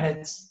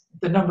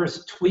 the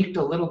number's tweaked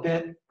a little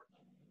bit.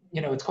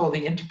 It's called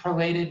the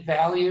interpolated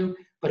value,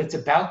 but it's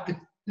about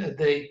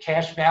the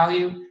cash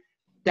value.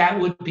 That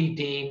would be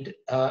deemed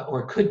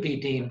or could be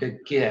deemed a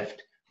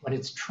gift when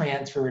it's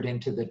transferred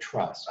into the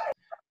trust.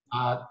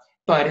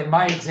 But in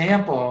my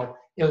example,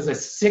 it was a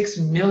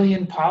 $6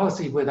 million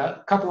policy with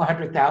a couple of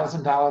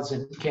 $100,000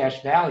 in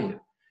cash value.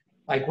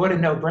 Like, what a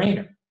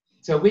no-brainer.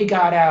 So we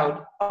got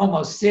out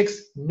almost $6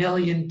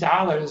 million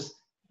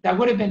that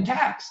would have been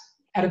taxed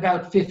at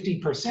about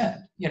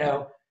 50%.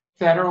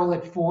 Federal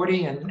at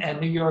 40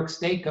 and New York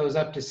State goes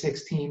up to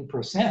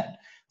 16%.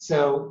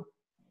 So,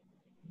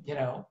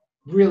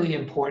 really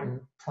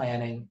important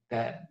planning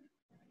that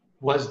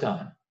was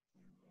done.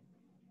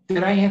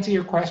 Did I answer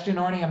your question,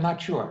 Arnie? I'm not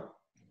sure.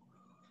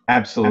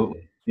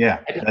 Absolutely.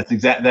 Yeah, that's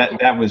exact.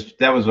 That was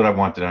what I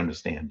wanted to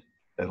understand.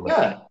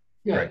 Good.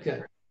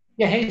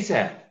 Yeah. Hey,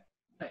 Seth.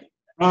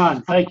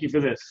 Ron, thank you for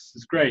this.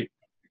 It's great.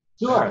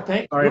 Sure.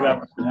 Sorry about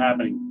what's been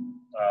happening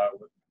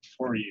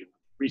for you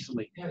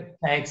recently.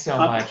 Thanks so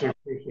much. I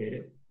appreciate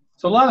it.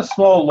 So a lot of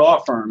small law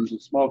firms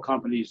and small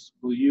companies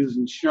will use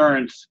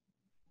insurance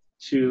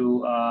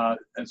to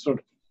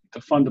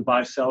to fund a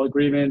buy-sell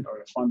agreement or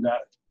to fund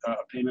that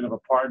payment of a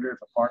partner if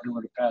a partner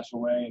were to pass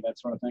away, that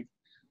sort of thing.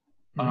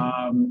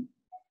 Mm-hmm.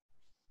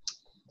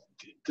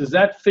 Does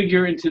that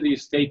figure into the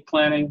estate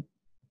planning?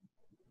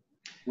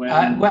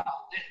 Well,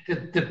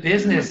 the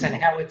business and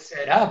how it's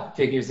set up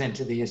figures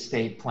into the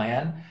estate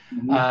plan,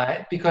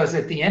 because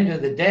at the end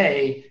of the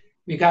day,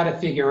 we got to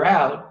figure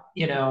out,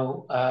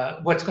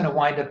 what's going to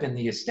wind up in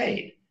the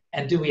estate,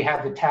 and do we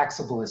have a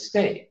taxable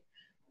estate?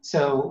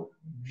 So,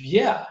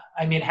 yeah,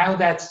 how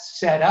that's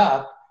set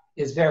up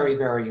is very,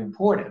 very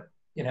important.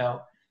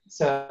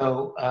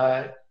 So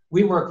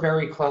we work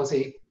very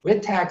closely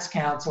with tax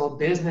counsel,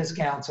 business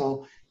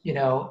counsel,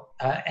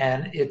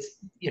 and it's,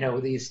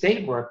 the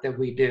estate work that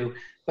we do.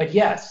 But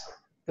yes,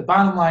 the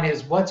bottom line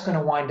is what's going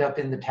to wind up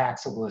in the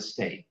taxable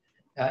estate,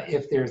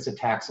 if there's a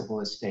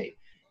taxable estate.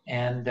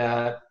 And,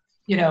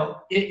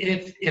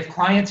 if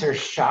clients are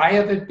shy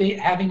of it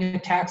having a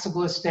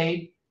taxable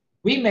estate,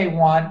 we may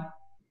want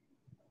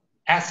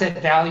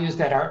asset values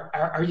that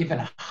are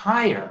even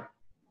higher,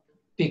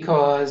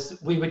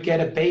 because we would get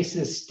a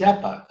basis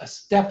step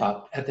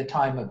up at the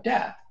time of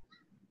death,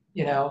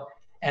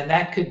 and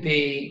that could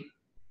be,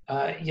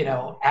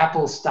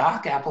 Apple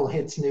stock. Apple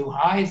hits new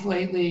highs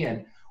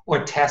lately,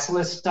 or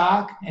Tesla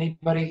stock.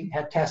 Anybody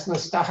have Tesla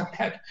stock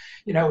that,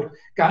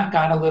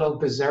 gone a little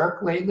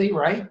berserk lately,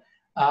 right?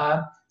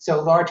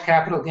 So large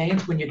capital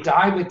gains, when you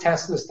die with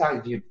Tesla stock,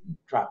 if you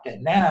dropped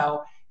it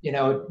now,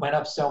 it went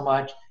up so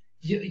much,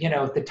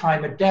 at the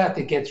time of death,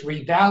 it gets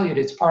revalued.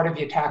 It's part of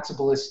your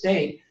taxable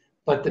estate,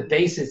 but the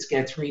basis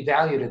gets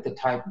revalued at the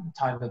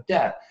time of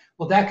death.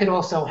 Well, that could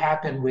also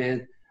happen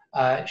with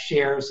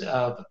shares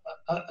of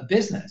a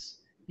business,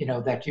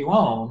 that you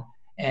own.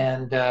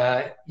 And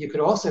you could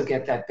also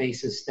get that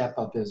basis step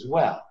up as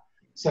well.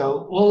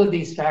 So all of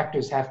these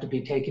factors have to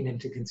be taken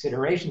into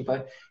consideration.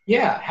 But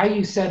yeah, how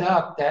you set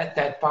up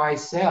that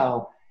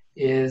buy-sell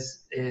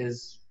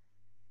is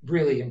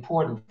really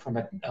important from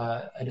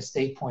an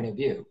estate point of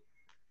view.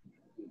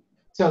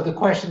 So the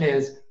question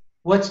is,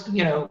 what's,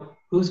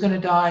 who's going to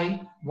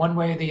die one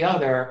way or the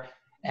other,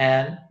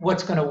 and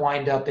what's going to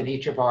wind up in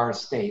each of our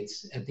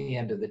estates at the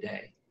end of the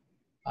day?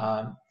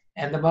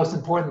 And the most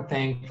important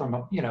thing from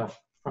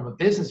a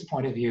business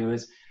point of view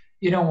is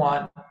you don't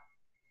want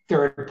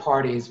third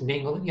parties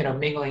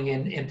mingling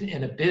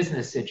in a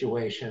business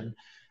situation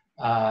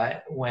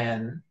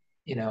when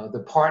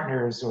the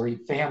partners or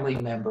family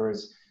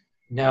members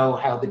know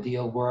how the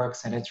deal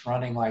works and it's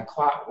running like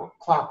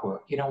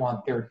clockwork. You don't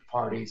want third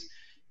parties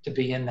to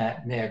be in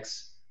that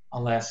mix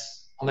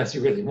unless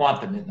you really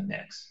want them in the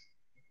mix.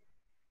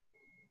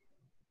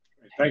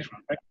 Thanks,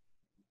 Ron.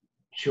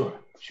 Sure.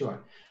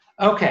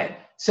 Okay,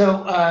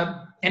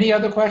 so any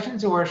other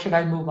questions, or should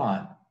I move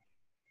on?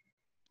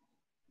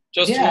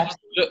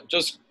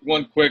 Just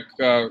one quick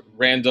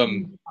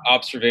random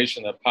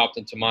observation that popped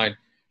into mind.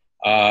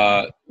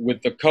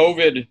 With the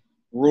COVID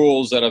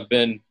rules that have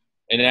been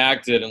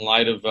enacted in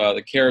light of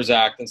the CARES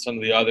Act and some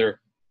of the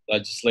other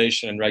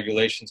legislation and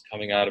regulations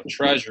coming out of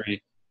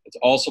Treasury, it's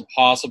also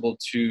possible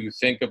to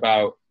think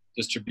about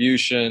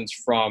distributions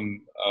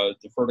from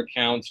deferred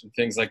accounts and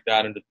things like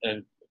that,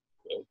 and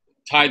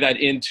tie that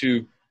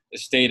into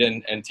estate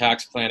and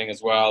tax planning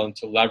as well, and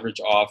to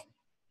leverage off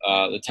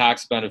the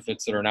tax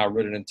benefits that are now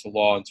written into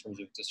law in terms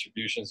of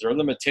distributions. There are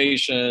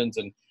limitations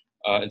and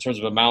in terms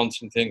of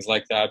amounts and things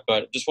like that,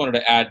 but just wanted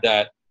to add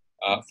that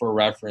for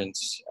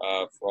reference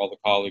for all the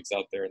colleagues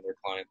out there and their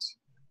clients.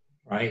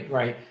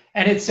 Right.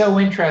 And it's so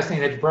interesting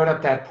that you brought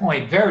up that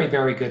point. Very,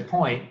 very good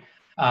point.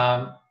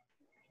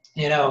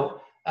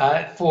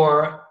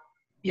 For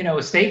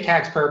estate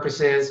tax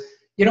purposes,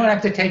 you don't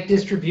have to take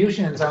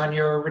distributions on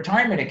your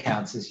retirement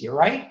accounts this year,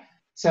 right?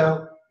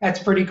 So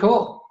that's pretty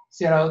cool.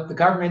 So the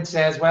government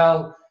says,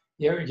 well,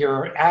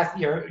 your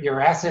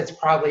assets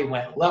probably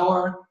went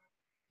lower,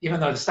 even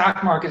though the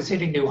stock market is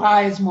hitting new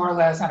highs, more or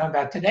less. I don't know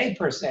about today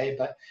per se,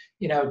 but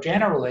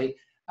generally,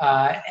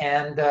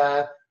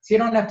 so you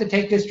don't have to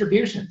take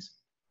distributions.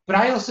 But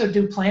I also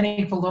do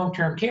planning for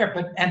long-term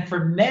care, and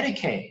for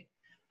Medicaid,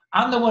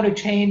 I'm the one who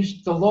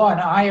changed the law on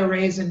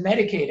IRAs and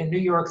Medicaid in New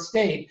York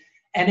State.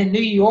 And in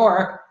New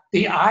York,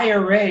 the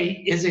IRA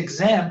is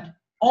exempt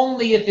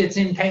only if it's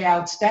in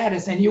payout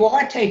status and you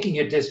are taking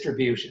your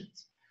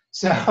distributions.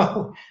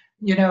 So,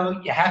 you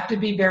have to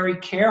be very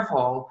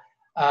careful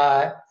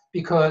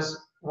because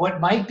what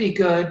might be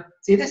good,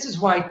 this is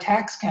why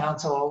tax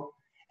counsel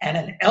and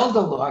an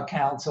elder law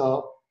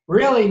counsel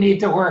really need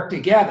to work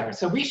together.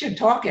 So we should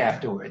talk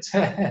afterwards.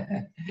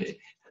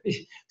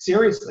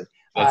 Seriously.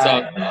 That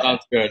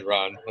sounds good,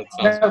 Ron.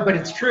 No, but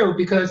it's true,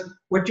 because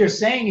what you're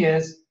saying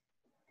is,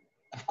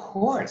 of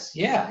course,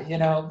 yeah,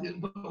 it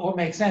all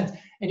makes sense.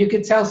 And you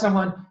could tell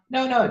someone,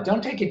 no,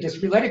 don't take it,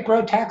 just let it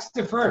grow tax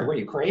deferred. What, are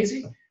you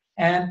crazy?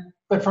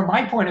 But from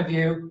my point of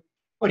view,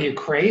 what, are you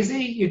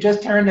crazy? You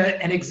just turned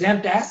an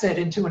exempt asset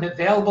into an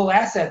available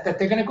asset that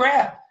they're going to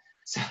grab.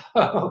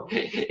 So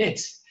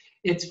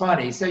it's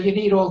funny. So you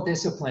need all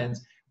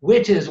disciplines,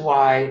 which is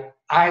why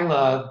I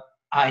love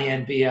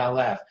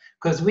INBLF,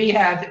 because we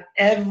have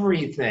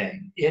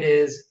everything. It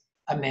is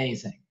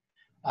amazing.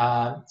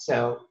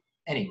 So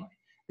anyway,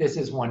 this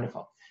is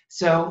wonderful.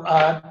 So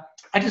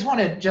I just want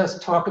to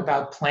just talk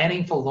about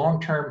planning for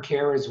long-term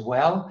care as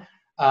well.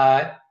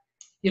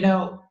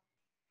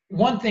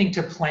 One thing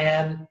to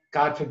plan,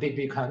 God forbid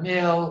you become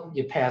ill,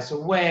 you pass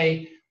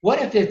away. What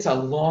if it's a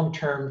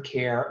long-term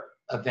care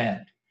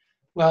event?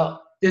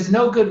 Well, there's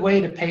no good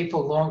way to pay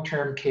for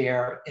long-term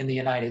care in the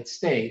United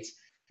States.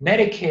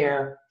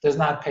 Medicare does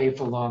not pay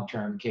for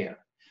long-term care.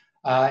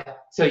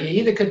 So you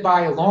either could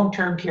buy a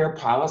long-term care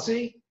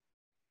policy,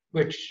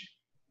 which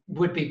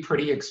would be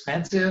pretty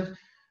expensive.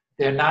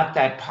 They're not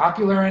that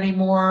popular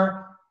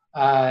anymore.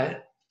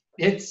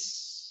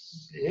 It's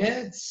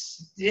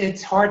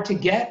hard to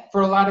get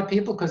for a lot of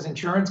people because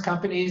insurance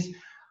companies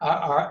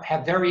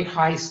have very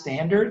high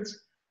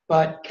standards,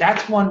 but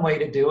that's one way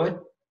to do it.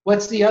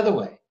 What's the other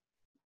way?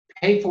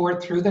 Pay for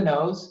it through the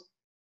nose.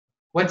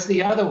 What's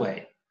the other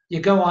way? You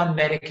go on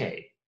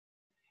Medicaid.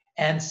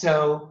 And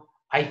so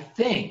I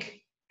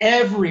think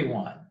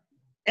everyone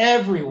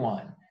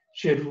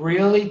should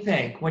really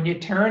think, when you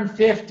turn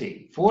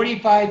 50,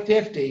 45,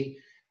 50,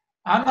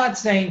 I'm not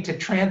saying to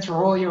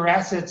transfer all your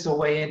assets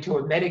away into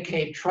a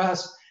Medicaid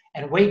trust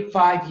and wait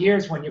 5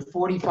 years when you're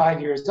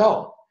 45 years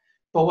old.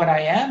 But what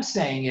I am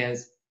saying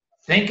is,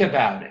 think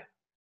about it.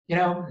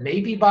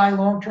 Maybe buy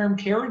long-term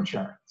care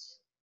insurance.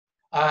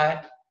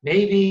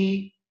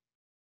 Maybe,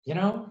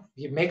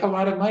 you make a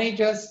lot of money,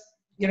 just,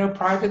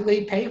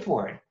 privately pay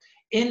for it.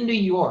 In New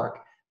York,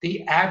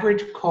 the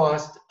average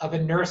cost of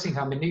a nursing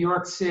home in New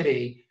York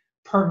City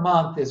per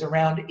month is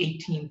around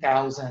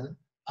 $18,000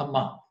 a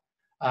month.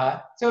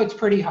 So it's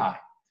pretty high.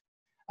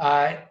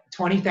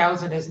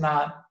 $20,000 is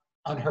not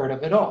unheard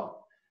of at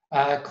all.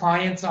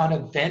 Clients on a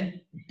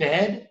vent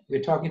bed,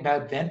 we're talking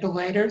about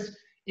ventilators,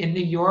 in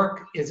New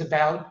York is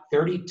about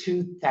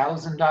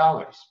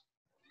 $32,000.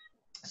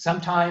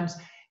 Sometimes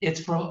it's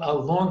for a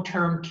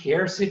long-term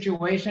care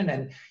situation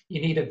and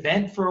you need a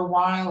vent for a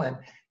while, and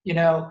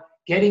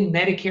getting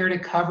Medicare to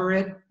cover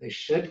it, they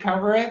should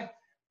cover it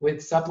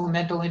with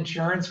supplemental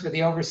insurance for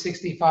the over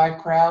 65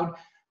 crowd,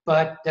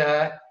 but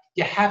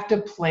you have to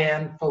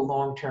plan for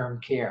long-term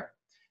care.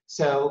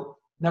 So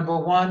number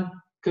one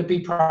could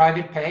be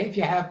private pay. If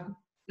you have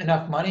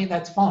enough money,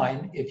 that's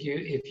fine. If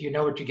you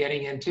know what you're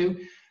getting into,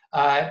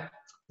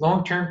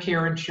 long-term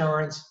care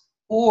insurance,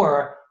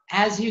 or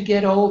as you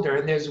get older,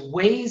 and there's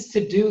ways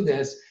to do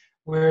this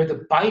where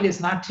the bite is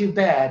not too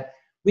bad,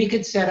 we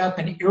could set up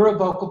an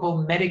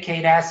irrevocable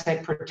Medicaid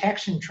asset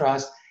protection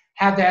trust,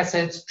 have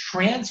assets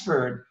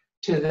transferred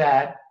to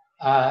that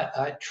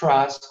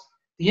trust.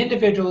 The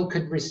individual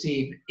could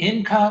receive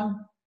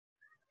income,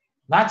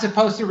 not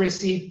supposed to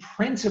receive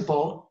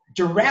principal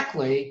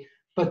directly,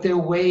 but there are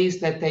ways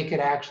that they could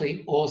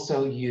actually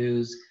also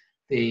use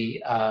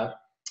the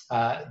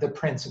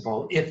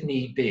principal if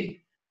need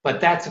be. But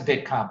that's a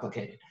bit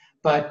complicated.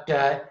 But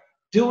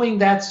doing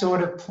that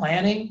sort of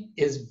planning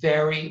is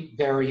very,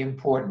 very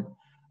important.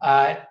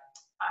 I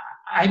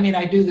mean,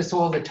 I do this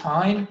all the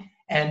time,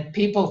 and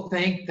people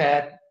think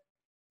that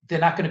they're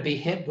not going to be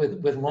hit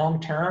with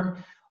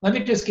long-term. Let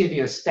me just give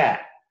you a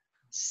stat.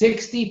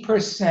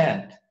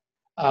 60%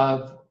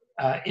 of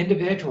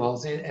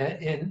individuals,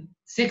 in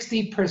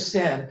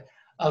 60%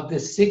 of the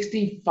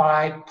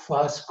 65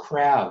 plus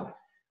crowd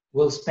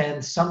will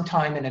spend some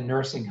time in a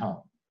nursing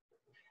home.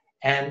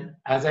 And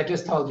as I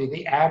just told you,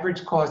 the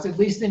average cost, at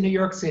least in New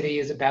York City,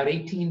 is about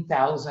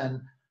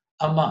 $18,000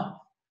 a month.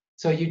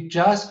 So you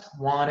just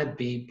want to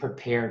be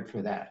prepared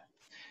for that.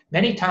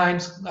 Many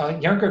times,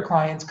 younger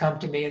clients come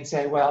to me and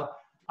say, well,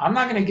 I'm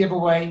not going to give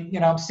away,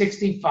 I'm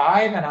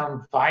 65 and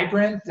I'm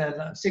vibrant and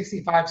I'm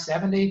 65,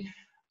 70.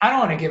 I don't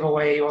want to give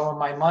away all of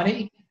my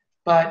money,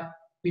 but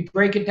we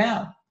break it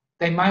down.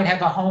 They might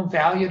have a home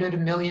valued at $1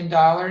 million,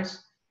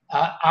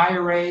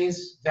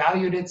 IRAs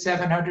valued at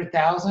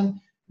 $700,000.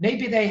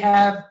 Maybe they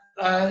have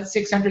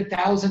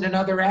 $600,000 in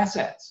other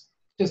assets.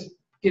 Just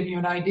give you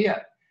an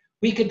idea.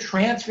 We could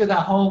transfer the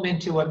home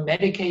into a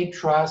Medicaid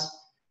trust.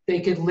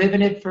 They could live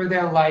in it for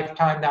their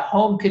lifetime. The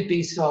home could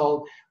be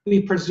sold.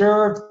 We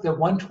preserve the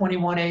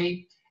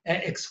 121A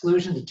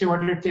exclusion, the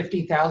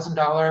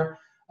 $250,000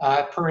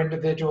 per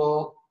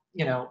individual.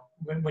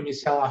 When you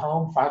sell a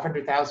home,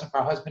 $500,000 for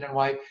a husband and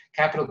wife.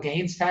 Capital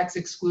gains tax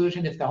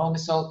exclusion if the home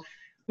is sold.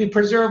 We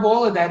preserve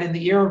all of that in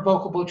the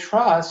irrevocable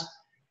trust,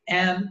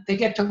 and they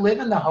get to live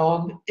in the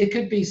home. It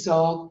could be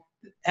sold,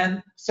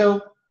 and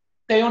so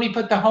they only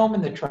put the home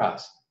in the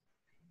trust.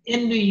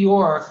 In New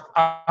York,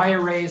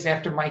 IRAs,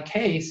 after my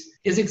case,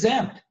 is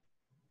exempt.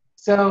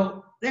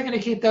 So they're going to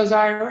keep those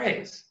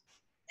IRAs.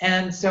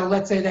 And so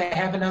let's say they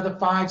have another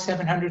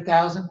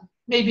 $500,000-$700,000.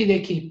 Maybe they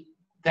keep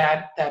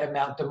that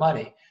amount of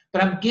money.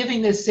 But I'm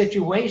giving this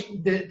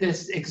situation,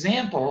 this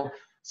example,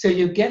 so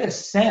you get a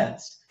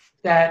sense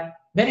that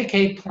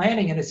Medicaid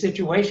planning in a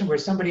situation where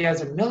somebody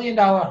has $1 million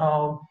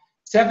home,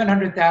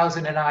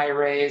 $700,000 in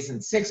IRAs,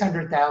 and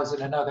 $600,000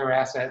 in other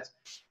assets.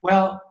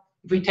 Well,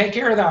 if we take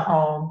care of the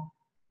home,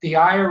 the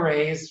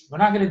IRAs, we're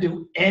not going to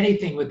do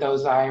anything with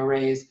those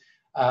IRAs,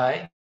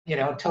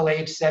 until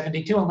age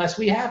 72, unless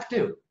we have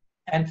to.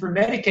 And for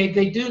Medicaid,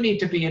 they do need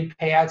to be in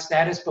payout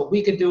status, but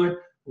we could do it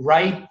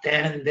right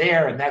then and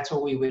there, and that's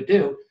what we would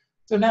do.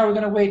 So now we're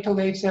going to wait till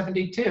age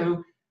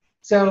 72.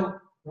 So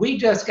we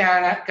just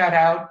got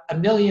out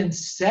 $1.7 million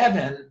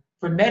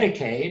for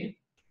Medicaid.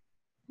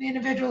 The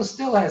individual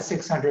still has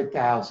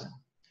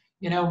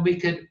 $600,000. We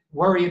could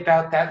worry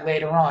about that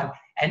later on.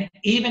 And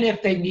even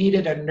if they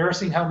needed a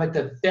nursing home at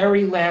the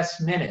very last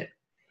minute,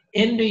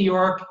 in New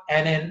York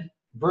and in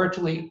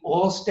virtually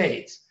all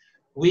states,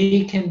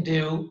 we can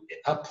do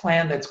a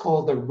plan that's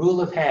called the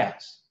rule of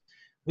halves.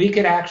 We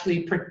could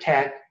actually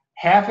protect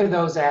half of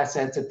those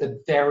assets at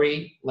the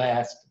very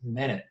last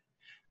minute.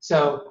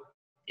 So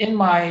in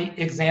my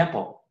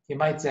example, you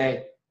might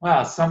say,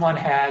 well, someone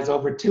has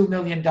over $2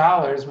 million.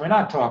 We're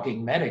not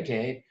talking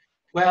Medicaid.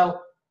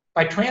 Well,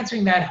 by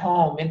transferring that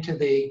home into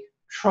the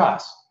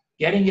trust,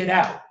 getting it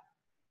out,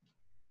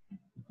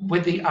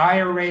 with the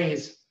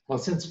IRAs, well,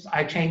 since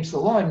I changed the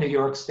law in New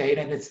York State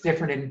and it's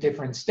different in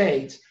different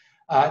states,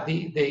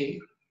 the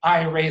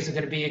IRAs are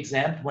going to be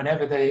exempt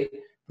whenever the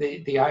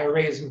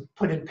IRA is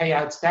put in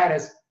payout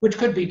status, which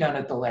could be done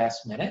at the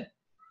last minute.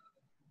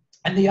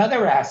 And the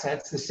other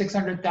assets, the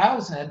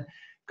 $600,000,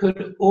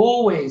 could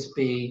always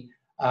be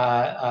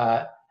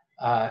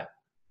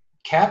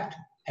kept,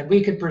 and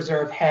we could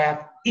preserve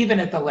half, even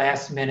at the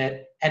last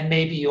minute, and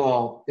maybe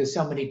all. There's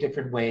so many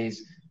different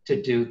ways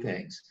to do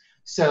things.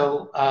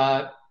 So,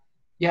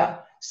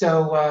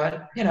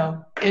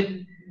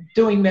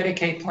 doing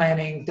Medicaid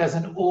planning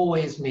doesn't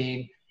always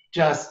mean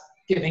just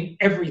giving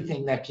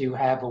everything that you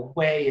have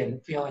away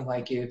and feeling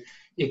like you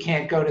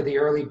can't go to the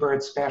early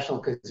bird special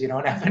because you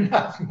don't have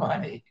enough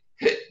money.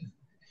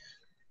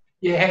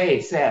 Yeah,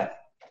 hey, Seth.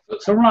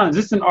 So Ron, is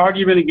this an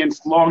argument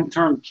against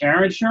long-term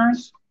care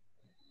insurance?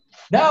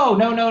 No.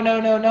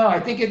 I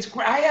think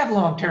I have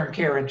long-term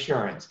care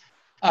insurance,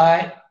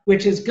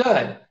 which is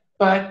good.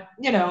 But,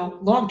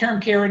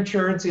 long-term care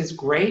insurance is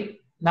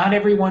great. Not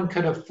everyone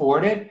could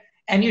afford it.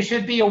 And you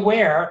should be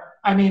aware,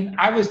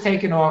 I was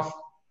taken off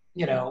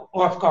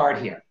guard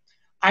here.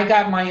 I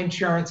got my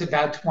insurance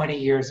about 20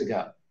 years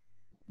ago.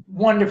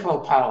 Wonderful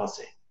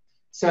policy.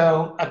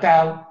 So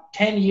about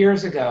 10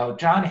 years ago,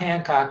 John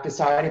Hancock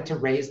decided to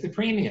raise the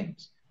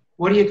premiums.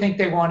 What do you think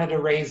they wanted to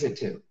raise it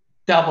to?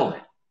 Double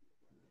it.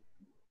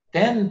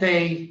 Then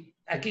they,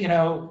 a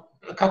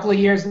couple of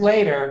years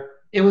later,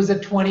 it was a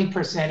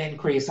 20%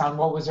 increase on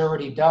what was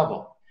already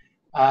double.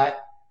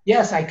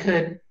 Yes, I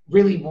could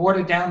really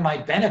water down my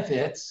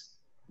benefits.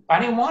 I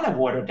didn't want to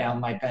water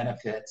down my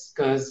benefits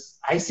because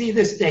I see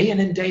this day in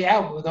and day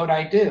out with what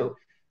I do.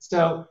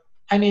 So,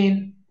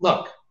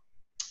 look.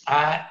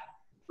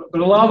 But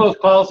a lot of those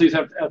policies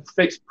have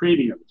fixed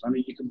premiums.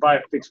 You can buy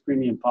a fixed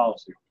premium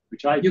policy,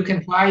 which I do. You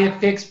can buy a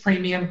fixed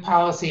premium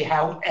policy.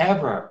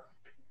 However,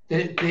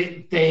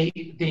 the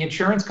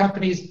insurance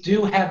companies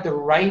do have the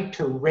right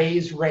to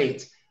raise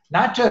rates,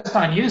 not just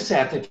on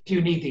USAF if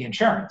you need the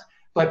insurance,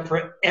 but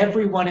for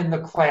everyone in the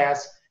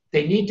class.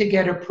 They need to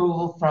get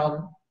approval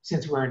from,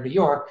 since we're in New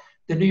York,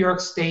 the New York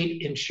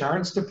State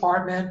Insurance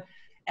Department.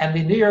 And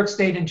the New York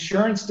State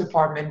Insurance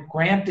Department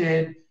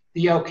granted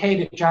the okay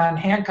to John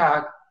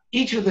Hancock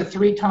each of the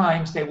 3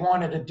 times they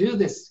wanted to do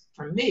this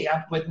for me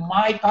with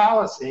my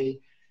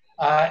policy.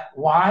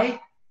 Why?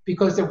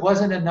 Because there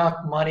wasn't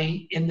enough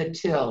money in the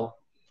till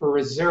for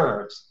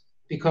reserves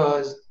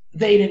because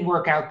they didn't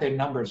work out their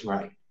numbers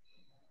right.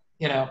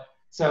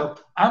 So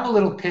I'm a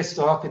little pissed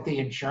off at the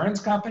insurance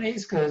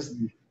companies because,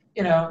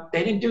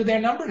 they didn't do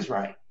their numbers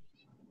right.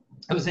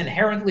 It was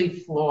inherently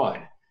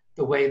flawed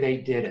the way they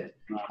did it.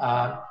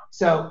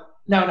 So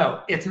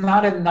no, it's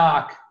not a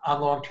knock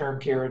on long-term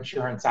care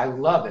insurance. I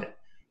love it,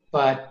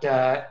 but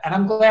and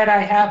I'm glad I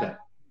have it,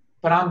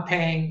 but I'm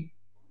paying,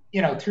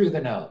 through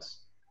the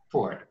nose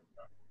for it.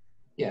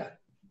 Yeah.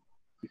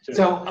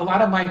 So a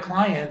lot of my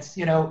clients,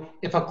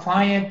 if a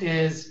client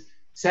is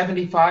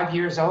 75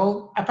 years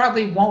old, I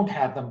probably won't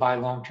have them buy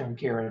long-term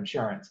care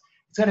insurance.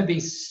 It's going to be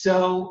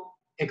so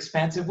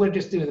expensive. We'll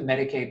just do the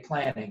Medicaid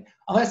planning,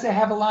 unless they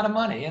have a lot of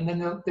money, and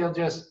then they'll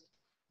just,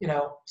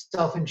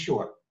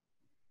 self-insure.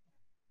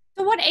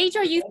 So what age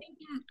are you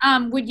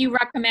thinking, would you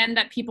recommend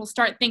that people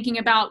start thinking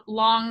about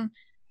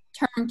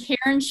long-term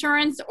care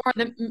insurance or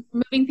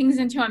moving things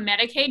into a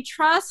Medicaid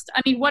trust?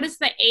 What is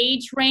the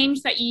age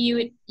range that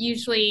you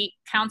usually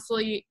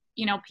counsel,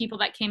 people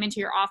that came into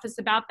your office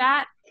about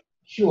that?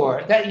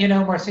 Sure. That,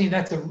 Marcine,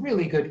 that's a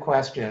really good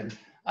question.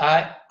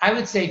 I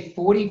would say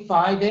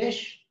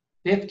 45-ish,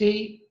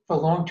 50 for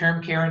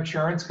long-term care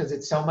insurance because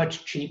it's so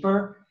much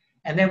cheaper.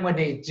 And then when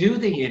they do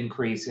the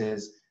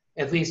increases,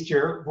 at least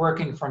you're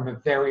working from a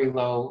very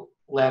low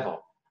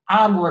level.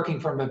 I'm working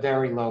from a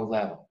very low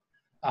level.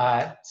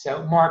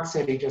 So Mark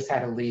said he just had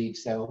to leave.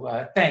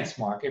 So thanks,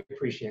 Mark. I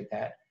appreciate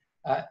that.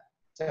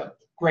 So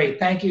great.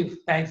 Thank you.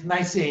 Thanks.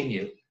 Nice seeing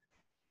you.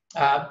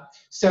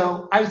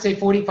 So I would say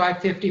 45,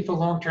 50 for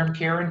long-term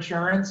care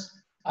insurance,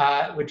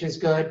 which is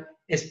good.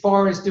 As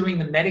far as doing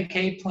the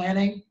Medicaid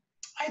planning,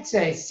 I'd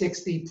say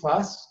 60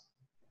 plus.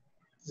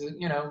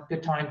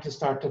 Good time to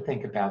start to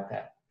think about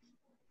that.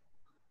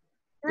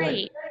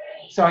 Great. Good.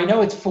 So I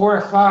know it's 4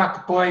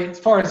 o'clock. Boy, as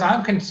far as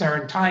I'm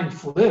concerned, time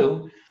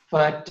flew.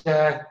 But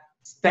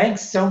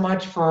thanks so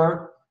much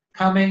for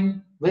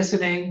coming,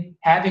 listening,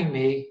 having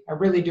me. I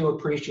really do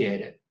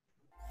appreciate it.